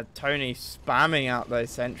 Tony spamming out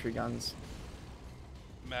those sentry guns.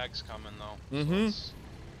 Mags coming though. Mm-hmm. So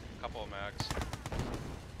a couple of mags.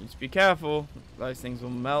 Just be careful. Those things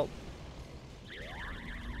will melt.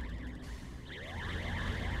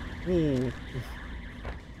 Ooh. That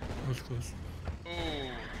was close. Ooh.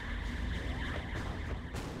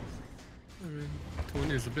 I mean,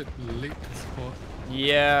 Tourney is a bit late to spot.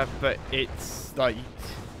 Yeah, but it's like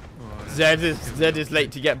Zedd is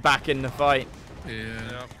late to get back in the fight.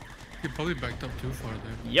 Yeah. He probably backed up too far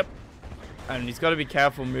there. Yep. And he's got to be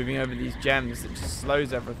careful moving over these gems. It just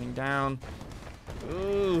slows everything down.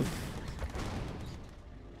 Ooh.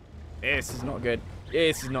 This is not good.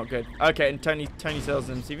 This is not good. Okay, and Tony sells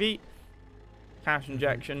MCV. Cash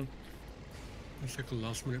injection. It's like a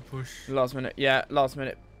last minute push. Last minute, yeah, last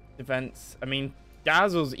minute defense. I mean,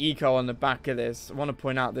 Dazzle's eco on the back of this. I want to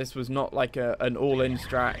point out this was not like an all-in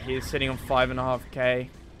strat. He is sitting on 5.5k.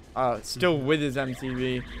 Still with his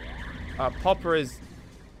MCV. PopPa is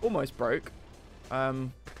almost broke. But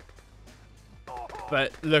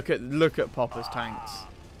look at PopPa's tanks.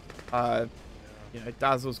 You know,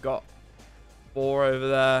 Dazzle's got 4 over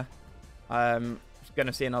there. He's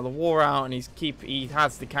gonna see another war out, and he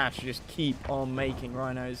has the cash to just keep on making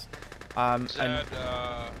rhinos. Zedd,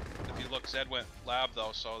 if you look, Zedd went lab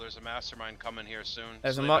though, so there's a mastermind coming here soon.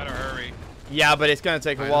 There's so a better hurry. Yeah, but it's gonna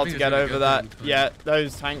take a while to get over that. Yeah,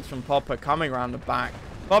 those tanks from PopPa coming around the back.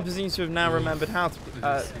 PopPa seems to have now remembered how to.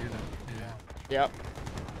 Yep.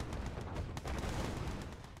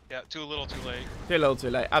 Yeah, too little, too late. Too little, too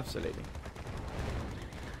late. Absolutely.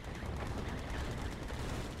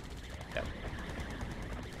 Yep.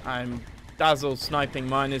 I'm Dazzle sniping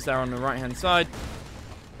miners there on the right hand side.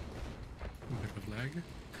 A bit of lag.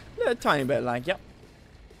 A tiny bit of lag, yep.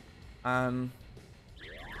 No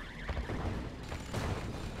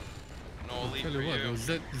lead Tell for you what, you. though,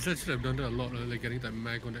 Zedd should have done that a lot earlier, getting that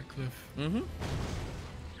mag on that cliff. Mm-hmm.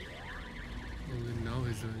 Only now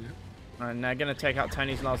he's doing it. And they're gonna take out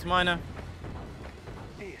Tony's last miner.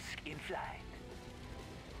 Disc in flight.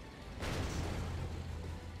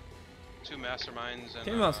 2 masterminds and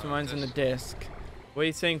 2 masterminds and a disc. Were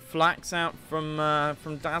you seeing flax out from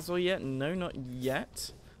Dazzle yet? No, not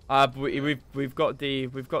yet. But we've got the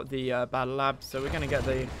battle lab, so we're gonna get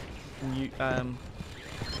the new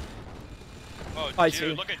Oh,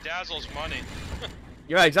 dude, look at Dazzle's money.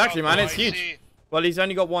 Yeah, exactly, man. Oh, It's huge. Well, he's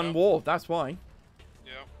only got 1 war. That's why.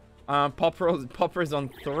 Yeah. PopPa is on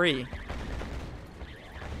 3.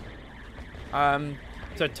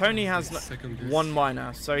 So Tourney has 1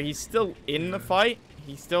 miner, so he's still in the fight.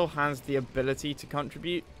 He still has the ability to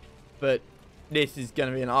contribute, but this is going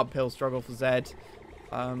to be an uphill struggle for Zedd.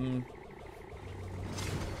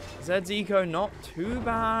 Zedd's eco not too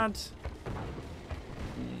bad.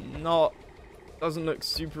 Doesn't look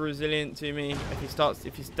super resilient to me.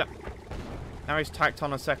 Now he's tacked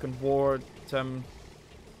on a 2nd ward. Zedd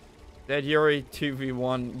Yuri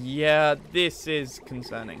 2v1. Yeah, this is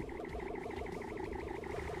concerning.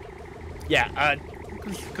 Yeah,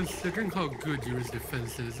 considering how good Yuri's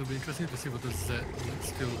defense is, it'll be interesting to see whether Zedd will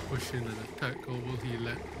still push in and attack, or will he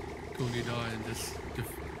let Tourney die and just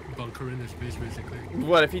bunker in his base, basically.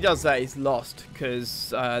 Well, if he does that, he's lost, because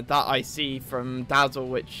that IC from Dazzle,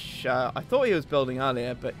 which I thought he was building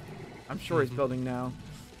earlier, but I'm sure he's building now,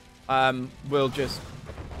 will just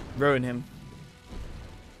ruin him.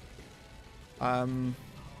 Will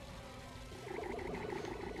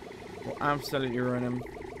absolutely ruin him.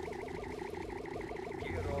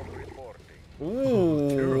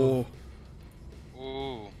 Ooh.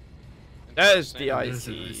 Ooh. There's the IC.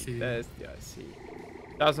 There's the IC.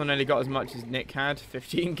 Dazzle nearly got as much as Nick had,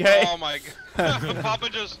 15k. Oh my god.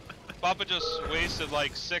 PopPa just wasted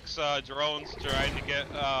like 6 drones trying to get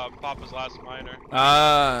PopPa's last miner.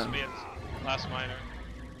 Last miner.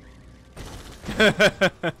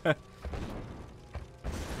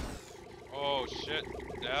 Oh shit.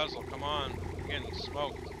 Dazzle, come on. You're getting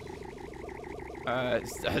smoked.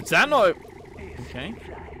 Is that not... Okay.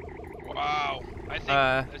 Wow. I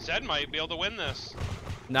think Zedd might be able to win this.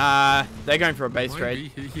 Nah, they're going for a base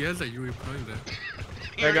trade. He has that UE Prime there.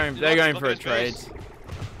 They're going for a trade.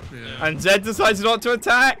 Yeah. And Zedd decides not to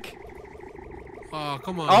attack. Oh,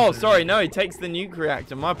 come on. Oh, sorry, no, he takes the nuke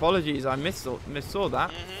reactor. My apologies, I missaw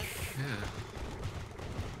that.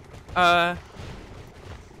 Yeah.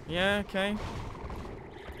 Yeah, okay.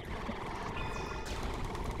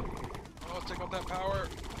 Oh, take out that power.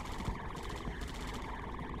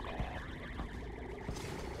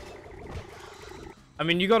 I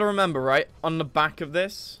mean, you got to remember, right? On the back of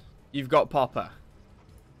this, you've got PopPa.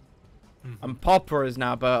 And PopPa is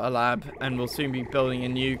now built a lab and will soon be building a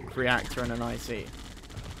nuke reactor and an IC.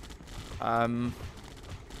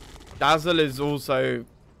 Dazzle is also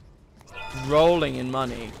rolling in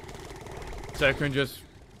money, so it can just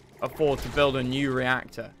afford to build a new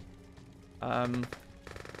reactor.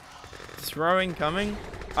 Throwing coming.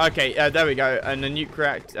 Okay, there we go. And the nuke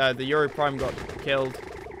reactor, the Euro Prime got killed.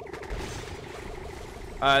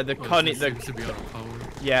 The Connie,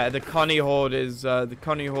 yeah, the Connie horde is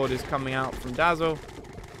coming out from Dazzle.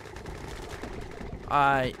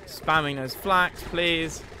 Spamming those flaks,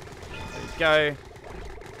 please. There we go.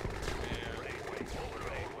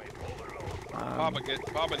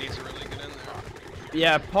 PopPa needs to really get in there.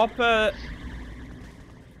 Yeah, PopPa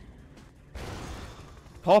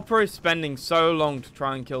is spending so long to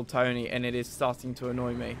try and kill Tony, and it is starting to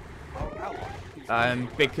annoy me.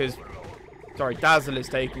 Because, sorry, Dazzle is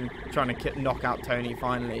trying to knock out Tony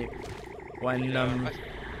finally. When I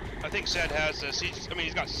think Zedd has this.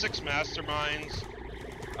 He's got 6 masterminds.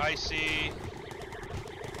 IC.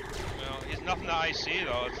 Well, he's nothing to IC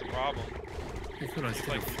though. It's the problem. He could IC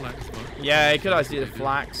the flax, but yeah, he could IC the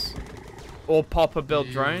flax, or PopPa build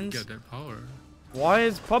drones. Get that power. Why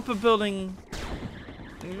is PopPa building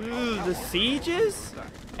the sieges?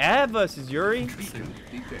 Air versus Yuri.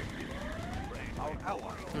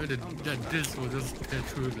 I mean, that disc will just tear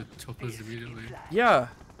through the choppers immediately. Yeah.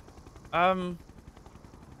 There's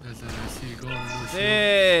an IC gone.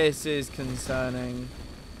 This is concerning.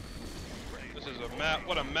 This is a mess.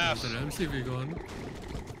 What a mess. There's an MCV gone.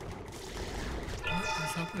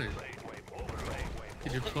 What's happening? He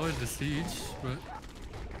deployed the siege, but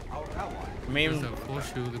I mean,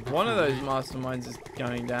 one of those masterminds is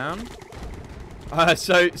going down.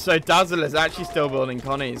 So Dazzle is actually still building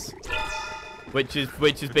Connies, which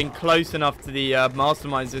has been close enough to the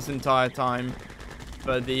masterminds this entire time,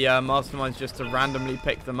 for the masterminds just to randomly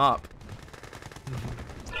pick them up.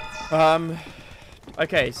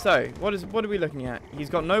 Okay, so what are we looking at? He's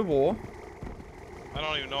got no war. I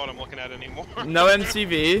don't even know what I'm looking at anymore. No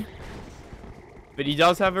MCV, but he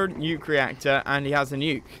does have a nuke reactor and he has a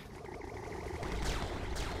nuke.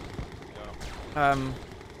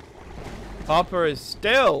 PopPa is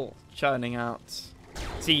still churning out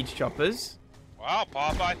siege choppers. Wow,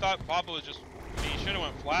 PopPa! I thought PopPa was just. He should have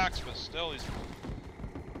went flax, but still he's.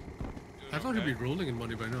 I thought he'd be rolling in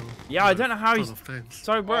money by now. Yeah, I don't know how he's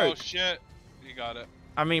so broke. Oh shit! You got it.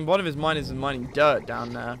 I mean, one of his miners is mining dirt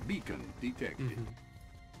down there. Beacon detected.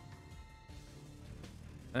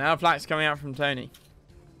 And now flax coming out from Tony.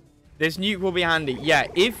 This nuke will be handy. Yeah,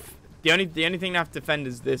 if the only thing they have to defend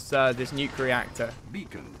is this this nuke reactor.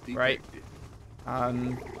 Beacon detected. Right.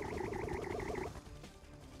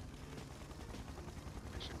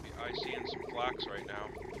 Should be ICing some flax right now.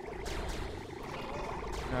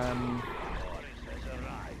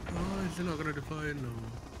 Oh, is he not gonna deploy? No.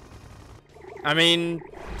 I mean,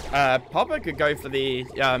 PopPa could go for the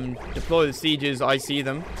deploy the sieges, IC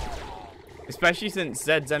them, especially since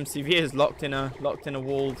Zedd's MCV is locked in a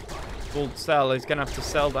walled cell. He's gonna have to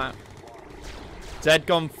sell that. Zedd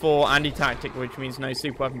gone for anti-tactic, which means no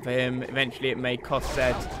super weapon for him. Eventually, it may cost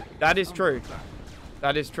Zedd. That is true.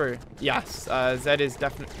 That is true. Yes, Zedd is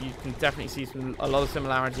definitely. You can definitely see a lot of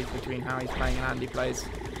similarities between how he's playing and Andy plays.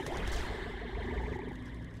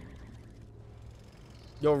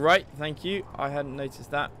 You're right. Thank you. I hadn't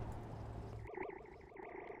noticed that.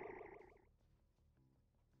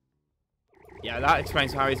 Yeah, that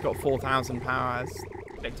explains how he's got 4,000 power. I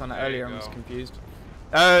clicked on it earlier and was confused.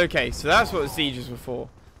 Okay, so that's what the sieges were for.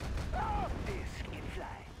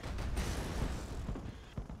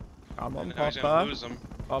 Come on, PopPa.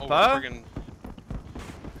 PopPa?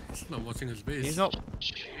 He's not watching his base. He's not.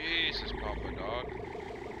 Jesus, PopPa, dog.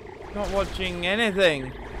 Not watching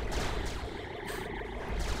anything.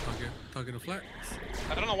 Target a flax.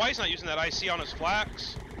 I don't know why he's not using that IC on his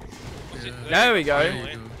flax. Yeah. There we go.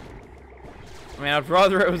 Finally. I mean, I'd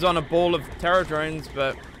rather it was on a ball of terror drones,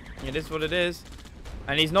 but it is what it is.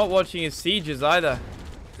 And he's not watching his sieges either.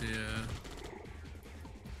 Yeah.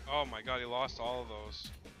 Oh my god, he lost all of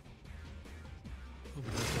those.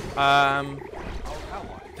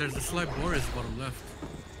 There's a slight Boris bottom left.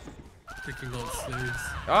 Taking out slaves.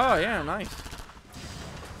 Oh, yeah, nice.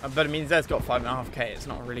 But it means Zedd's got 5.5k. It's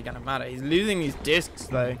not really going to matter. He's losing these discs,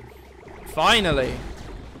 though. Finally.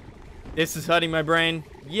 This is hurting my brain.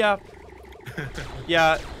 Yep.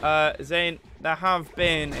 Yeah, Zane, there have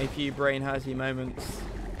been a few brain-hurty moments.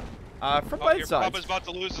 From both sides. Papa's about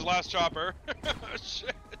to lose his last chopper.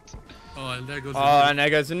 Shit. Oh, and there goes and there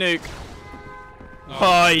goes the nuke.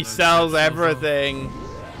 Oh, he sells everything.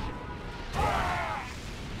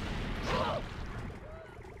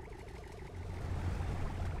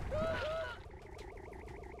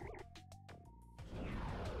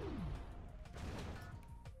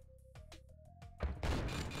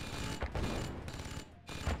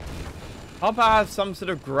 PopPa has some sort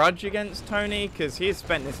of grudge against Tony because he has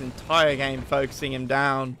spent this entire game focusing him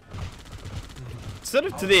down, sort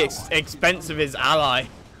of to the expense of his ally.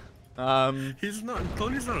 He's not.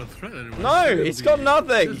 Tony's not a threat anymore. No, he's got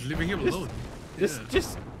nothing. Just leaving him alone.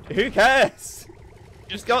 Just who cares?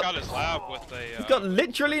 Just took out his lab with a. He's got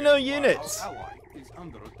literally no units.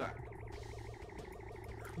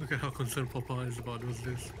 Look at how concerned PopPa is about those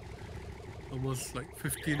days. Almost like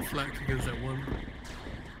 15 flak against that one.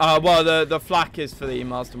 Well, the flak is for the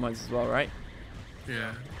masterminds as well, right?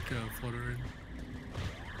 Yeah, get a fodder in.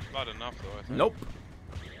 Not enough though, I think. Nope.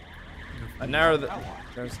 And now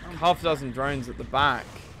there's half a dozen drones at the back.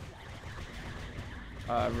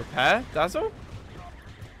 Repair? Dazzle?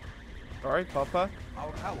 Sorry, PopPa.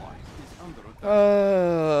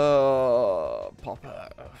 PopPa.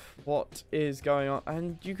 What is going on?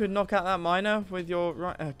 And you could knock out that miner with your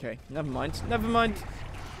right. Okay, never mind. Never mind.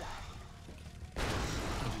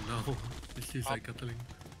 No, this is like Gatling.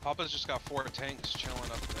 PopPa's just got 4 tanks chilling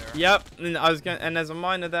up there. Yep, and and there's a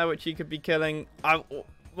miner there which he could be killing.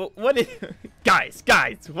 What is guys,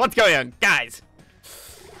 what's going on, guys?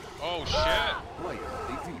 Oh shit!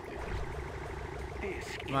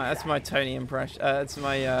 That's my Tony impression. That's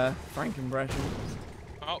my Frank impression.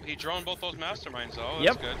 Oh, he droned both those masterminds though.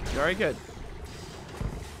 That's Yep, good. Very good.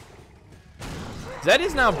 Zedd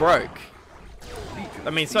is now broke.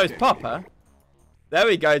 I mean, so is PopPa. There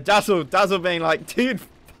we go. Dazzle being like, dude,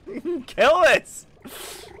 kill this.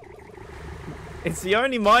 It's the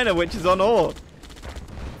only miner which is on ore.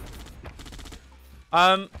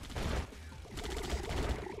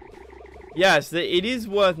 Yes, it is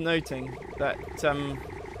worth noting that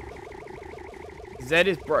Zedd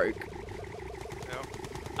is broke.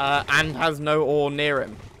 And has no ore near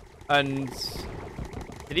him. And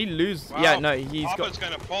did he lose? Wow. Yeah, no, he's PopPa's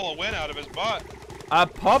gonna pull a win out of his butt.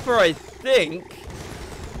 PopPa, I think,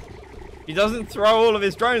 he doesn't throw all of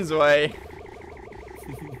his drones away.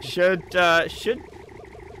 should.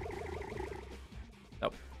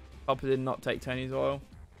 Nope. PopPa did not take Tony's oil.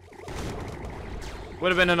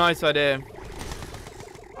 Would have been a nice idea.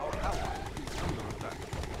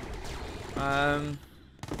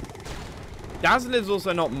 Dazzle is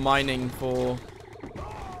also not mining for.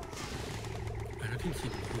 I don't think he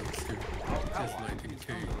needs to. Just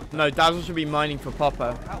 19k. No, Dazzle should be mining for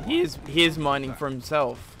PopPa. He is mining for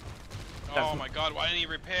himself. Oh my god, why didn't he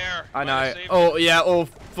repair? I know. Oh yeah, or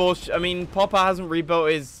force. I mean, PopPa hasn't rebuilt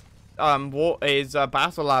his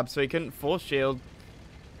battle lab, so he couldn't force shield.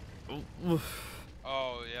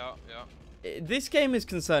 Oh yeah. This game is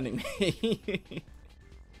concerning me.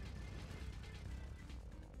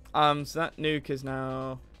 So that nuke is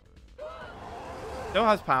now still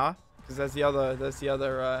has power because there's the other there's the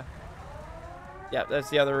other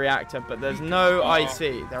reactor, but there's no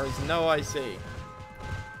IC. There is no IC.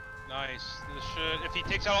 Nice. This should, if he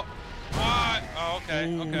takes out. What? Oh, okay.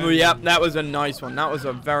 Ooh, yep, that was a nice one. That was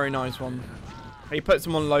a very nice one. He puts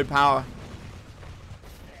them on low power.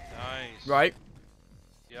 Nice. Right.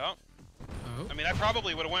 Yep. I mean, I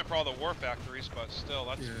probably would have went for all the war factories, but still,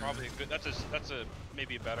 that's probably a good. That's a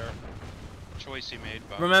maybe a better choice he made.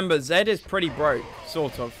 But remember, Zedd is pretty broke,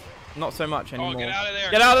 sort of. Not so much anymore. Oh, get out of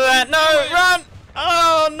there! Get out of there! No, run!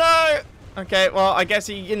 Oh no! Okay, well, I guess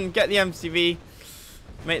he can get the MCV,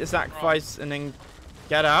 make the sacrifice, and then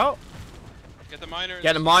get out. Get the miners.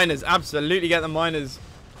 Get the miners. Absolutely, get the miners.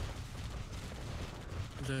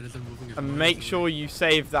 And make sure you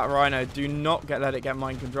save that rhino. Do not let it get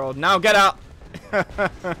mind controlled. Now get out.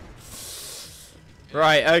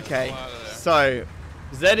 Right, okay. So,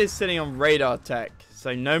 Zedd is sitting on radar tech,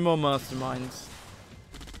 so no more masterminds.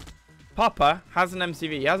 PopPa has an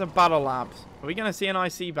MCV. He has a battle lab. Are we going to see an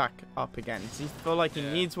IC back up again? Does he feel like he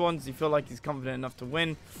needs one? Does he feel like he's confident enough to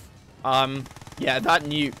win? Yeah, that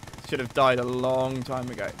nuke should have died a long time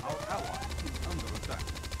ago.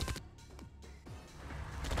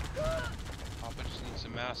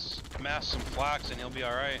 mass some flax and he'll be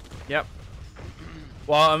all right. Yep.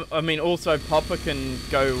 Well, I mean, also PopPa can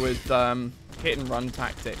go with hit and run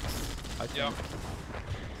tactics. I think. Yep.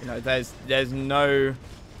 You know, there's no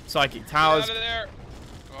psychic towers. Get out of there.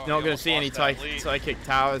 Oh, You're not going to see any psychic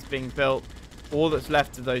towers being built. All that's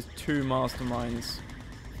left are those 2 masterminds.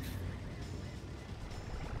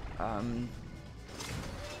 And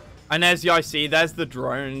there's the IC, there's the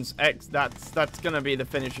drones. That's going to be the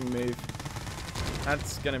finishing move.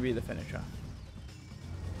 That's going to be the finisher.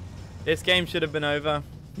 This game should have been over.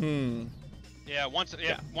 Yeah, once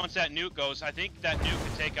that nuke goes, I think that nuke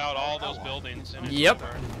can take out all those buildings. And yep.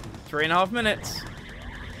 3.5 minutes.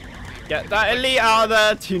 Get that elite out of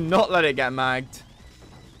there. Do not let it get magged.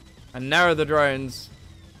 And there are the drones.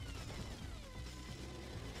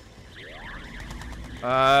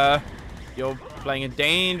 You're playing a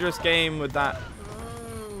dangerous game with that.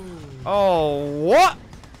 Oh, what?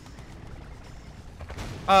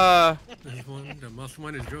 There's one, the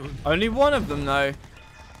mastermind is drone. Only one of them though.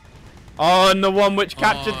 Oh, and the one which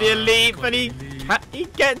captured the elite, but he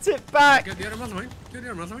gets it back. Get the other mastermind. Get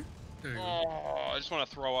the other mastermind. There you go. Oh, I just want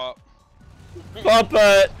to throw up.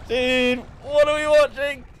 PopPa, dude, what are we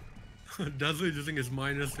watching? Dazzle is using his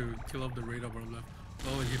miners to kill off the radar bomb left.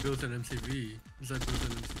 Oh, and he built an MCV. Zedd built an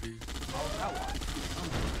MCV.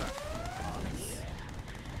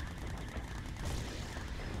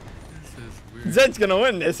 This is weird. Zedd's gonna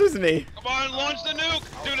win this, isn't he? Come on, launch the nuke!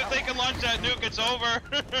 Dude, if they can launch that nuke, it's over.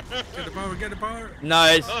 Get the power, get the power. No,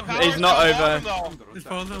 it's not over. It's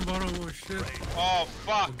power's on bottom, oh shit. Oh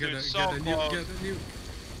fuck, Oh, dude, get so the nuke, close. get the nuke.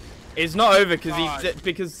 It's not over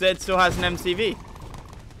because Zedd still has an MCV.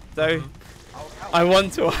 So I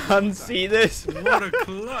want to unsee this. What a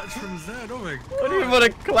clutch from Zedd, oh my god. What do you mean, what a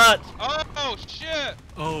clutch? Oh shit!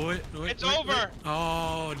 Oh wait, It's over.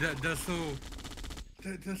 Oh, that's so.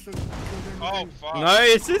 That's so. Oh fuck. No,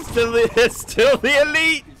 it's still the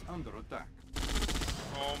elite. Oh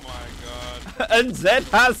my god. And Zedd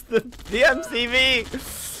has the MCV.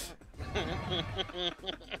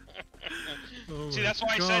 Oh See, that's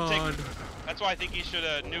why I said that's why I think he should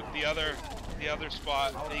have nuked the other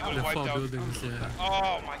spot. He would have wiped out. Buildings, yeah.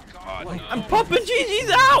 Oh my god. No. And PopPa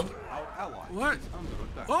GG's out. What?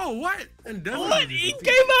 Oh, what? And Dazzle. What? He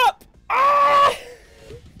gave up. Ah!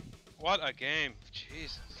 What a game.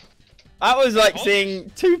 Jesus. That was like seeing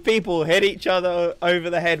 2 people hit each other over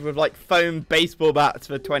the head with like foam baseball bats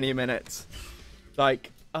for 20 minutes.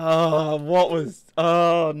 Like, oh, what was?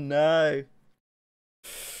 Oh no. Oh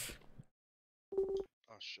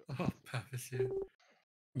shit. Oh, Papa's here.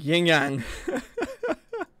 Yin Yang.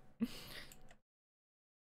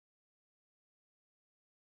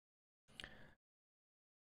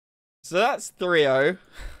 So that's 3-0.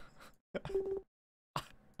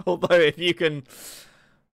 Although if you can...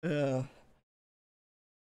 Zedd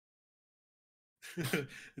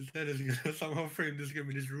is gonna somehow frame this game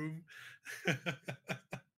in his room.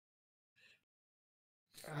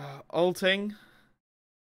 Ulting.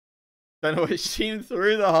 Don't know which team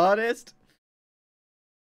threw the hardest.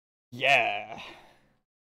 Yeah.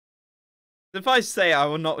 If I say I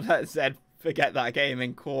will not let Zedd forget that game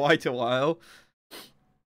in quite a while.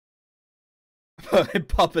 But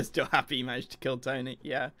PopPa's still happy he managed to kill Tony.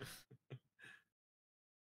 Yeah.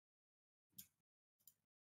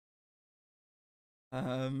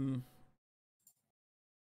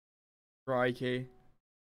 Crikey.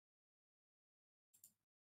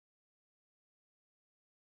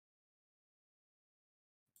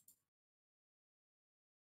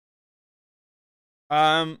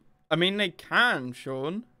 I mean, they can,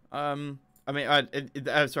 Sean. Sorry, let me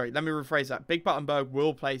rephrase that. Big Button Berg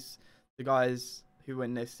will place the guys who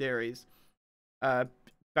win this series. Bear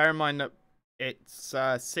in mind that it's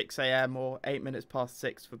 6 AM or 8 minutes past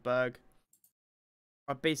 6 for Berg.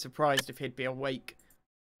 I'd be surprised if he'd be awake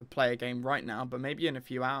to play a game right now, but maybe in a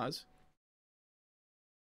few hours.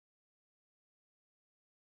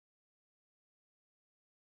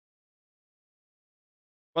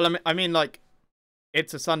 Well, I mean, like,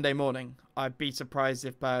 it's a Sunday morning. I'd be surprised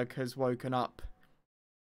if Berg has woken up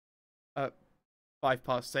at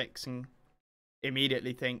 6:05 and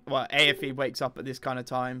immediately think, well, A, if he wakes up at this kind of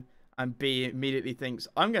time, and B, immediately thinks,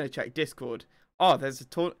 I'm going to check Discord. Oh, there's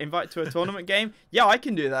a invite to a tournament game? Yeah, I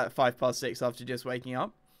can do that at 6:05 after just waking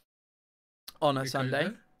up on a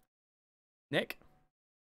Sunday. Nick?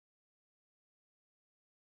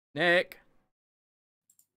 Nick?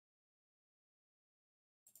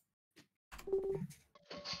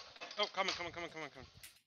 Oh, coming.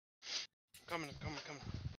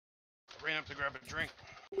 Ran up to grab a drink.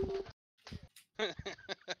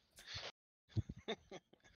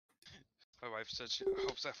 My wife said she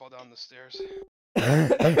hopes I fall down the stairs.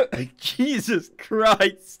 Jesus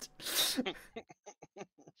Christ.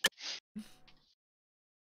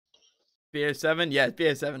 BO7? Yeah,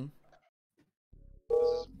 BO7. This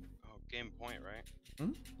is game point, right?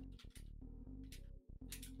 Hmm?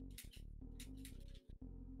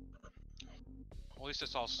 At least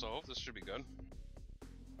it's all stove. This should be good.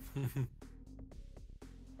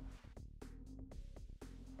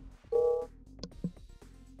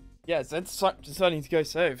 Yeah, Zedd's deciding to go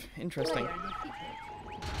save. Interesting.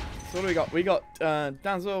 So what do we got? We got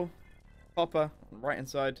Dazzle, PopPa on the right hand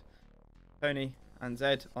side, Tony and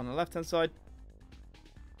Zedd on the left hand side.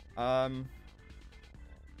 You're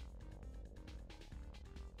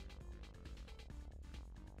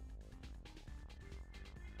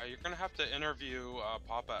gonna have to interview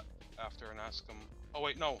PopPa after and ask him. Oh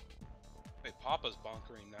wait, no. Wait, PopPa's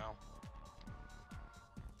bunkering now.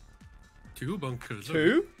 2 bunkers.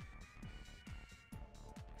 2?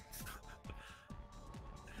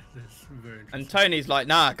 That's very interesting. And Tony's like,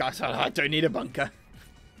 nah, guys, I don't need a bunker.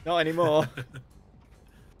 Not anymore.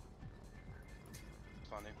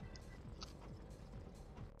 Funny.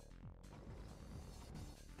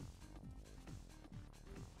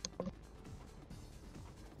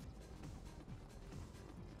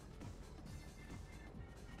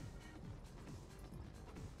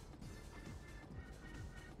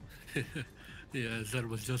 Yeah, Zedd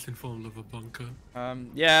was just informed of a bunker.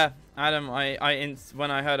 Yeah, Adam, when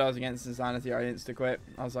I heard I was against Insanity, I insta quit.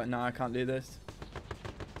 I was like, nah, I can't do this.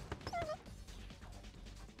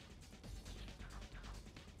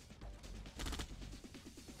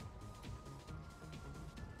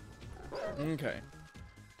 Okay.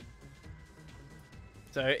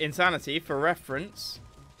 So Insanity, for reference,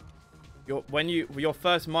 your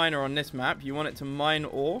first miner on this map, you want it to mine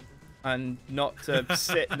ore and not to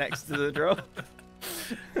sit next to the drill.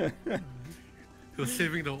 He was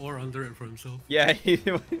saving the ore under it for himself. Yeah.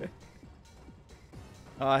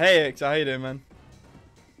 Oh, hey X, how you doing, man?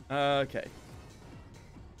 Okay.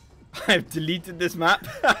 I've deleted this map.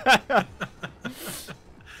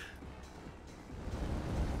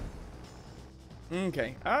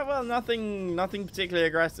 Okay. Well, nothing particularly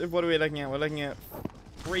aggressive. What are we looking at? We're looking at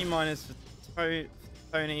 3 miners for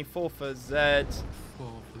Tony, 4 for Zedd. 4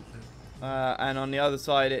 for Zedd. And on the other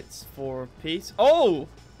side, it's 4 apiece. Oh!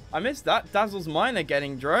 I missed that. Dazzle's miner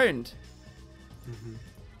getting droned.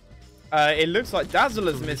 It looks like Dazzle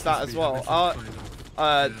has missed that as well.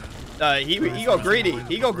 He got greedy.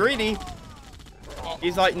 He got greedy.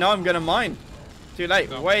 He's like, no, I'm gonna mine. Too late.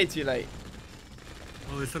 Way too late.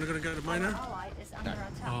 Oh, is someone gonna get a miner? No.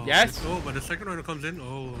 Oh, Yes. Oh, but the second miner comes in.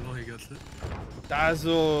 Oh no, he gets it.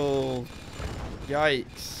 Dazzle.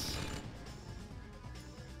 Yikes.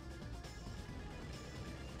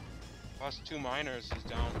 Last 2 miners, he's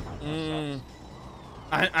down.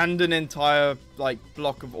 And an entire like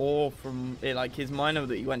block of ore from it, like his miner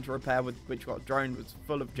that he went to repair with, which got droned, was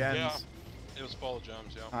full of gems. Yeah, it was full of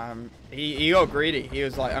gems. Yeah. He got greedy. He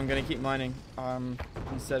was like, I'm gonna keep mining.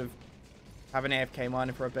 Instead of having AFK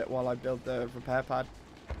mining for a bit while I build the repair pad.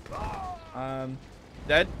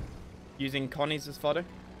 Zedd using Connie's as fodder.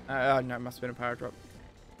 No, it must have been a power drop.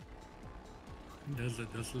 There's a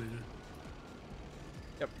desolator.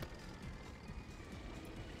 Yep.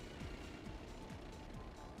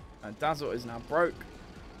 Dazzle is now broke.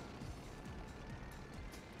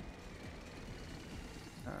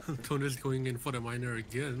 Tony's going in for the miner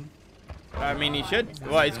again. I mean, he should.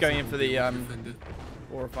 Well, he's going in for the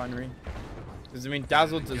ore refinery. Because I mean,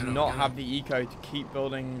 Dazzle does not have the eco to keep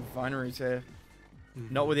building refineries here.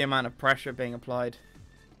 Not with the amount of pressure being applied.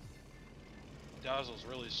 Dazzle's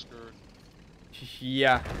really screwed.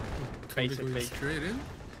 Yeah, Tony basically. going straight in.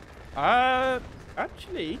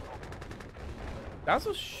 Actually,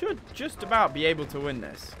 Dazzle should just about be able to win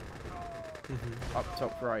this. Up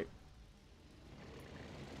top right.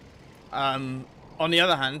 On the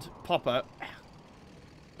other hand, PopPa,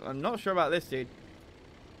 I'm not sure about this dude.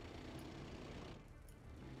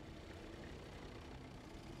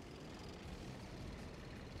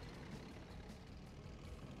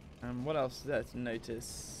 What else is there to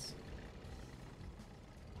notice?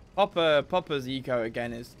 PopPa's eco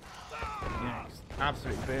again is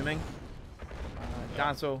absolutely booming.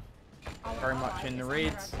 Dazzle very much in the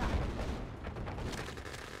reads.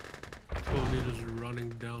 Tony just running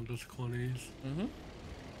down those colonies.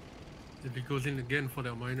 If he goes in again for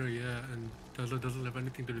that miner, yeah, and Dazzle doesn't have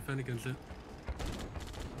anything to defend against it.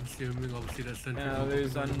 Assuming obviously that sentry. Now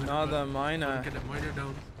there's another miner. Get that miner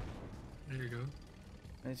down. There you go.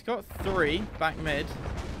 And he's got 3 back mid.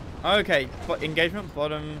 Okay, but engagement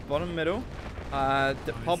bottom middle.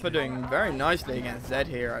 PopPa doing very nicely against Zedd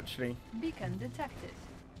here actually. Beacon detected.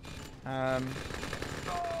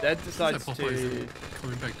 Zedd decides to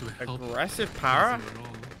coming back to help. Aggressive para.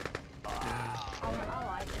 Yeah. Our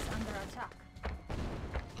ally is under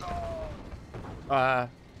attack.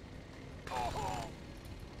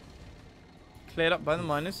 Cleared up by the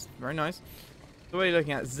miners. Very nice. So what are you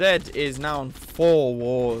looking at? Zedd is now on 4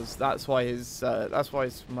 wars. That's why his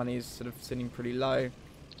money is sort of sitting pretty low.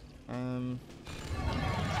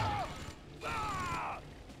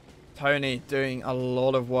 Tourney doing a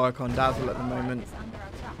lot of work on Dazzle at the moment,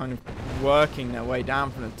 kind of working their way down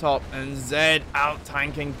from the top, and Zedd out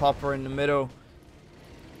tanking PopPa in the middle.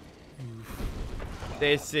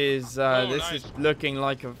 This is is looking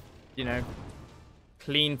like a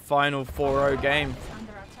clean final 4-0 game.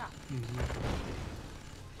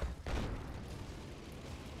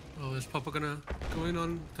 Oh, is PopPa gonna go in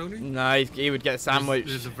on Tony? No, he would get sandwiched.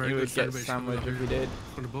 He would get sandwich sandwiched if he did.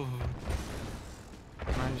 From the both of them.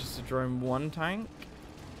 Manages to drone 1 tank.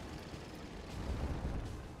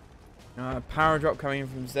 Power drop coming in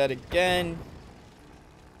from Zedd again.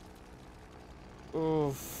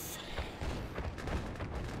 Oof.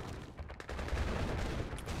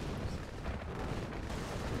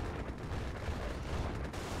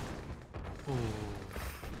 Oh.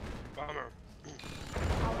 Bummer.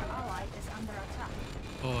 Our ally is under attack.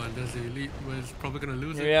 Oh, and there's the elite. Was probably gonna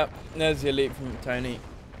lose it. Yep, there's the elite from Tourney.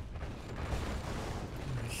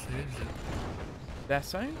 He saves it.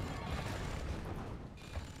 Veto?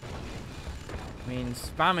 I mean,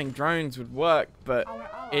 spamming drones would work, but Our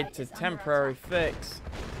ally it's a is under temporary attack. fix.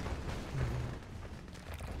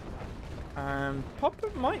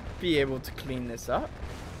 PopPa might be able to clean this up.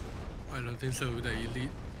 I don't think so with the elite.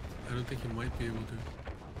 I don't think he might be able to.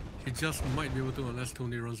 He just might be able to unless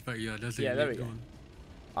Tony runs back. Yeah, that's the Yeah, there we elite go.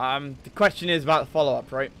 one. The question is about the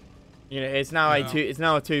follow-up, right? It's now Yeah. it's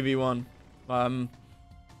now a 2v1.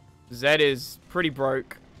 Zedd is pretty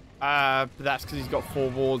broke. But that's because he's got 4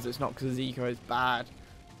 wards. It's not because his eco is bad.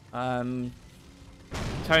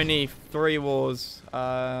 Tourney 3 wars.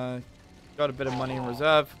 Got a bit of money in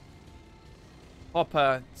reserve.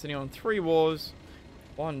 PopPa sitting on 3 wars.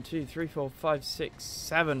 1, 2, 3, 4, 5, 6,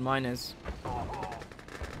 7 miners.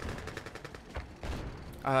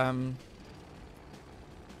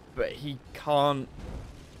 But he can't.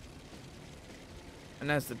 And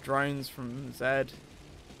there's the drones from Zedd.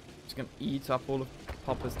 It's gonna eat up all of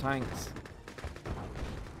PopPa's tanks.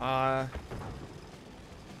 Our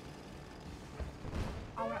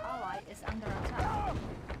ally is under attack.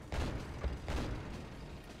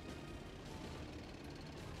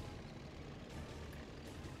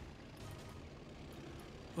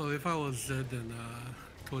 Well, if I was Zedd and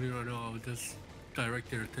Tony right now, I would just direct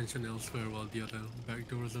their attention elsewhere while the other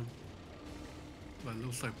backdoors them. But it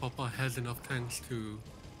looks like PopPa has enough tanks to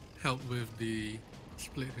help with the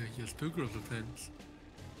split here. He has 2 groups of tanks.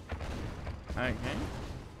 Okay.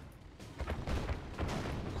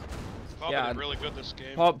 PopPa Yeah, did really good this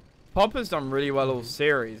game. PopPa's done really well all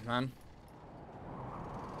series, man.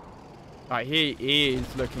 Like he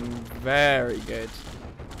is looking very good.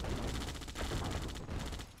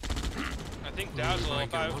 I think Dazzle,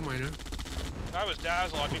 if I was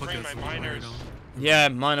Dazzle, I'd be bringing my miners Yeah,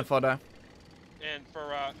 miner fodder. and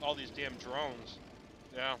for all these damn drones.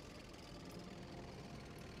 Yeah.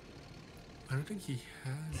 I don't think he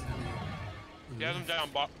has any. He has them down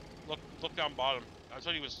look down bottom. That's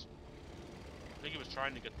what he was. I think he was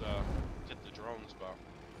trying to get the drones, but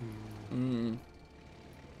I mean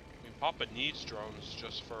PopPa needs drones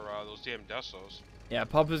just for those damn desos. Yeah,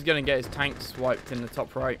 PopPa's gonna get his tanks wiped in the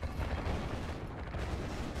top right.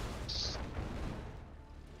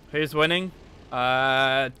 Who's winning?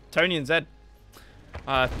 Tony and Zedd.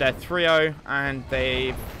 They're 3-0 and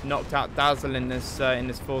they've knocked out Dazzle in this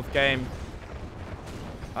 4th game.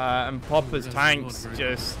 And PopPa's tanks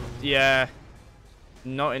just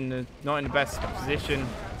not in the best position.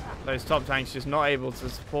 Those top tanks just not able to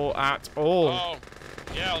support at all. Oh,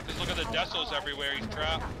 yeah, just look at the desos everywhere. He's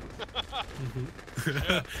trapped.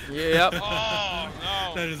 Yep. Oh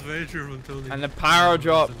no. That is very true from Tony. And the power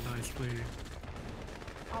drop. That's a nice play.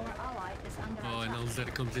 Our ally is under Oh, and now attack.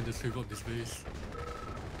 Zedd comes in to sweep up this base.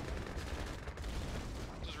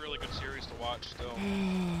 This is a really good series to watch still.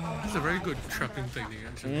 It's a very good trapping technique,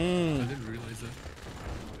 actually. I didn't realize that.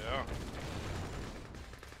 Yeah.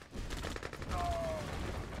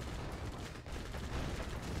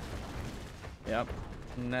 Yep.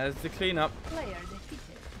 And there's the cleanup. Player defeated.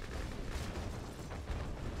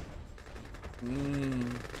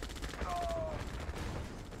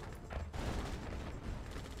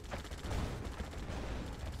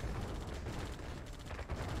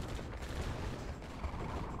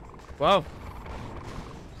 Well,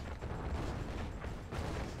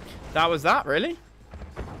 that was that, really.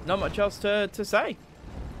 Not much else to say.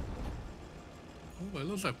 Oh, it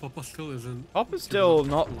looks like PopPa still isn't. PopPa's still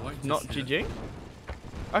not yet. GG.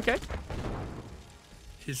 Okay.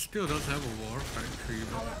 He still does have a war factory,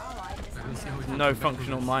 but I don't see how he no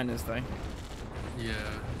functional miners though. Yeah,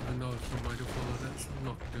 I know it's a miner follow that's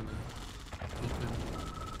not gonna help him.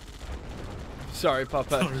 Sorry,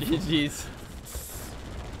 PopPa. Sorry, GG's.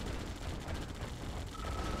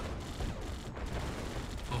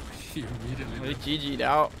 Oh, he immediately. He GG'd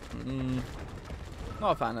out.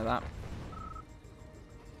 Not a fan of that.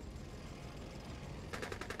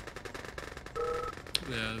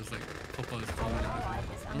 Yeah, it's like PopPa is calling it as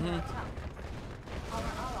well. Our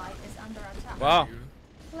ally is under attack. Wow.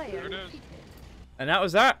 Player There it is. defeated. And that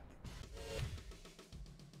was that.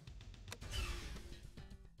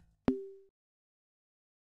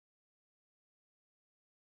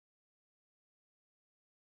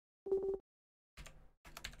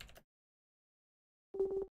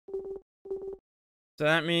 So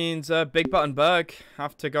that means Big Button Berg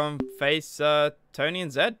have to go and face Tony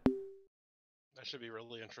and Zedd. That should be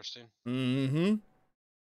really interesting.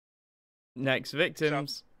 Next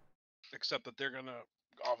victims. Except that they're gonna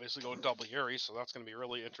obviously go double Yuri, so that's gonna be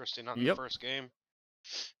really interesting on the first game.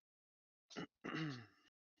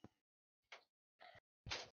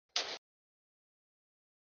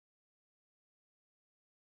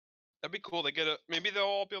 That'd be cool. They get a maybe they'll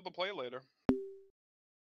all be able to play later.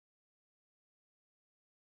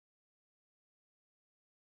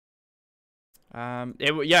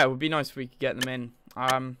 It would be nice if we could get them in.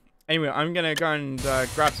 Anyway, I'm gonna go and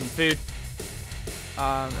grab some food.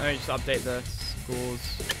 Let me just update the scores.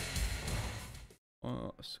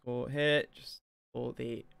 Score here, just for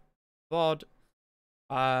the VOD.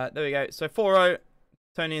 There we go. So 4-0,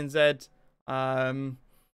 Tony and Zedd.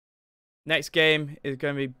 Next game is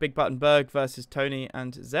going to be Big Button Berg versus Tony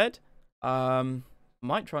and Zedd.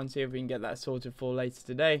 Might try and see if we can get that sorted for later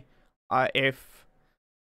today. If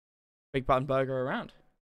Big Button Berg are around.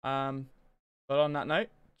 But on that note,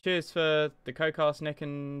 cheers for the co-cast, Nick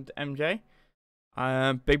and MJ.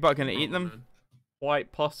 Big Butt gonna eat them? Man.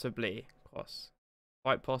 Quite possibly.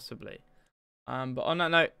 Quite possibly. But on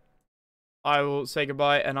that note, I will say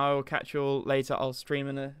goodbye and I will catch you all later. I'll stream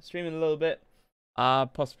in a little bit.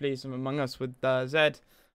 Possibly some Among Us with Zedd.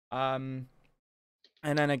 And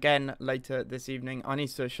then again later this evening, I need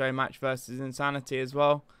to show Match versus Insanity as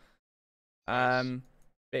well.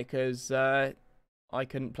 Because I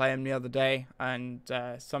couldn't play him the other day, and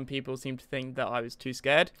some people seem to think that I was too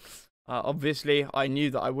scared. Obviously, I knew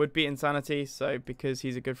that I would beat Insanity, so because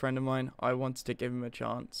he's a good friend of mine, I wanted to give him a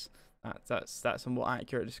chance. That's a more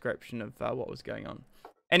accurate description of what was going on.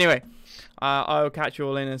 Anyway, I'll catch you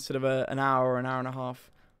all in a sort of an hour or an hour and a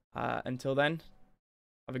half. Until then,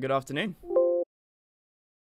 have a good afternoon.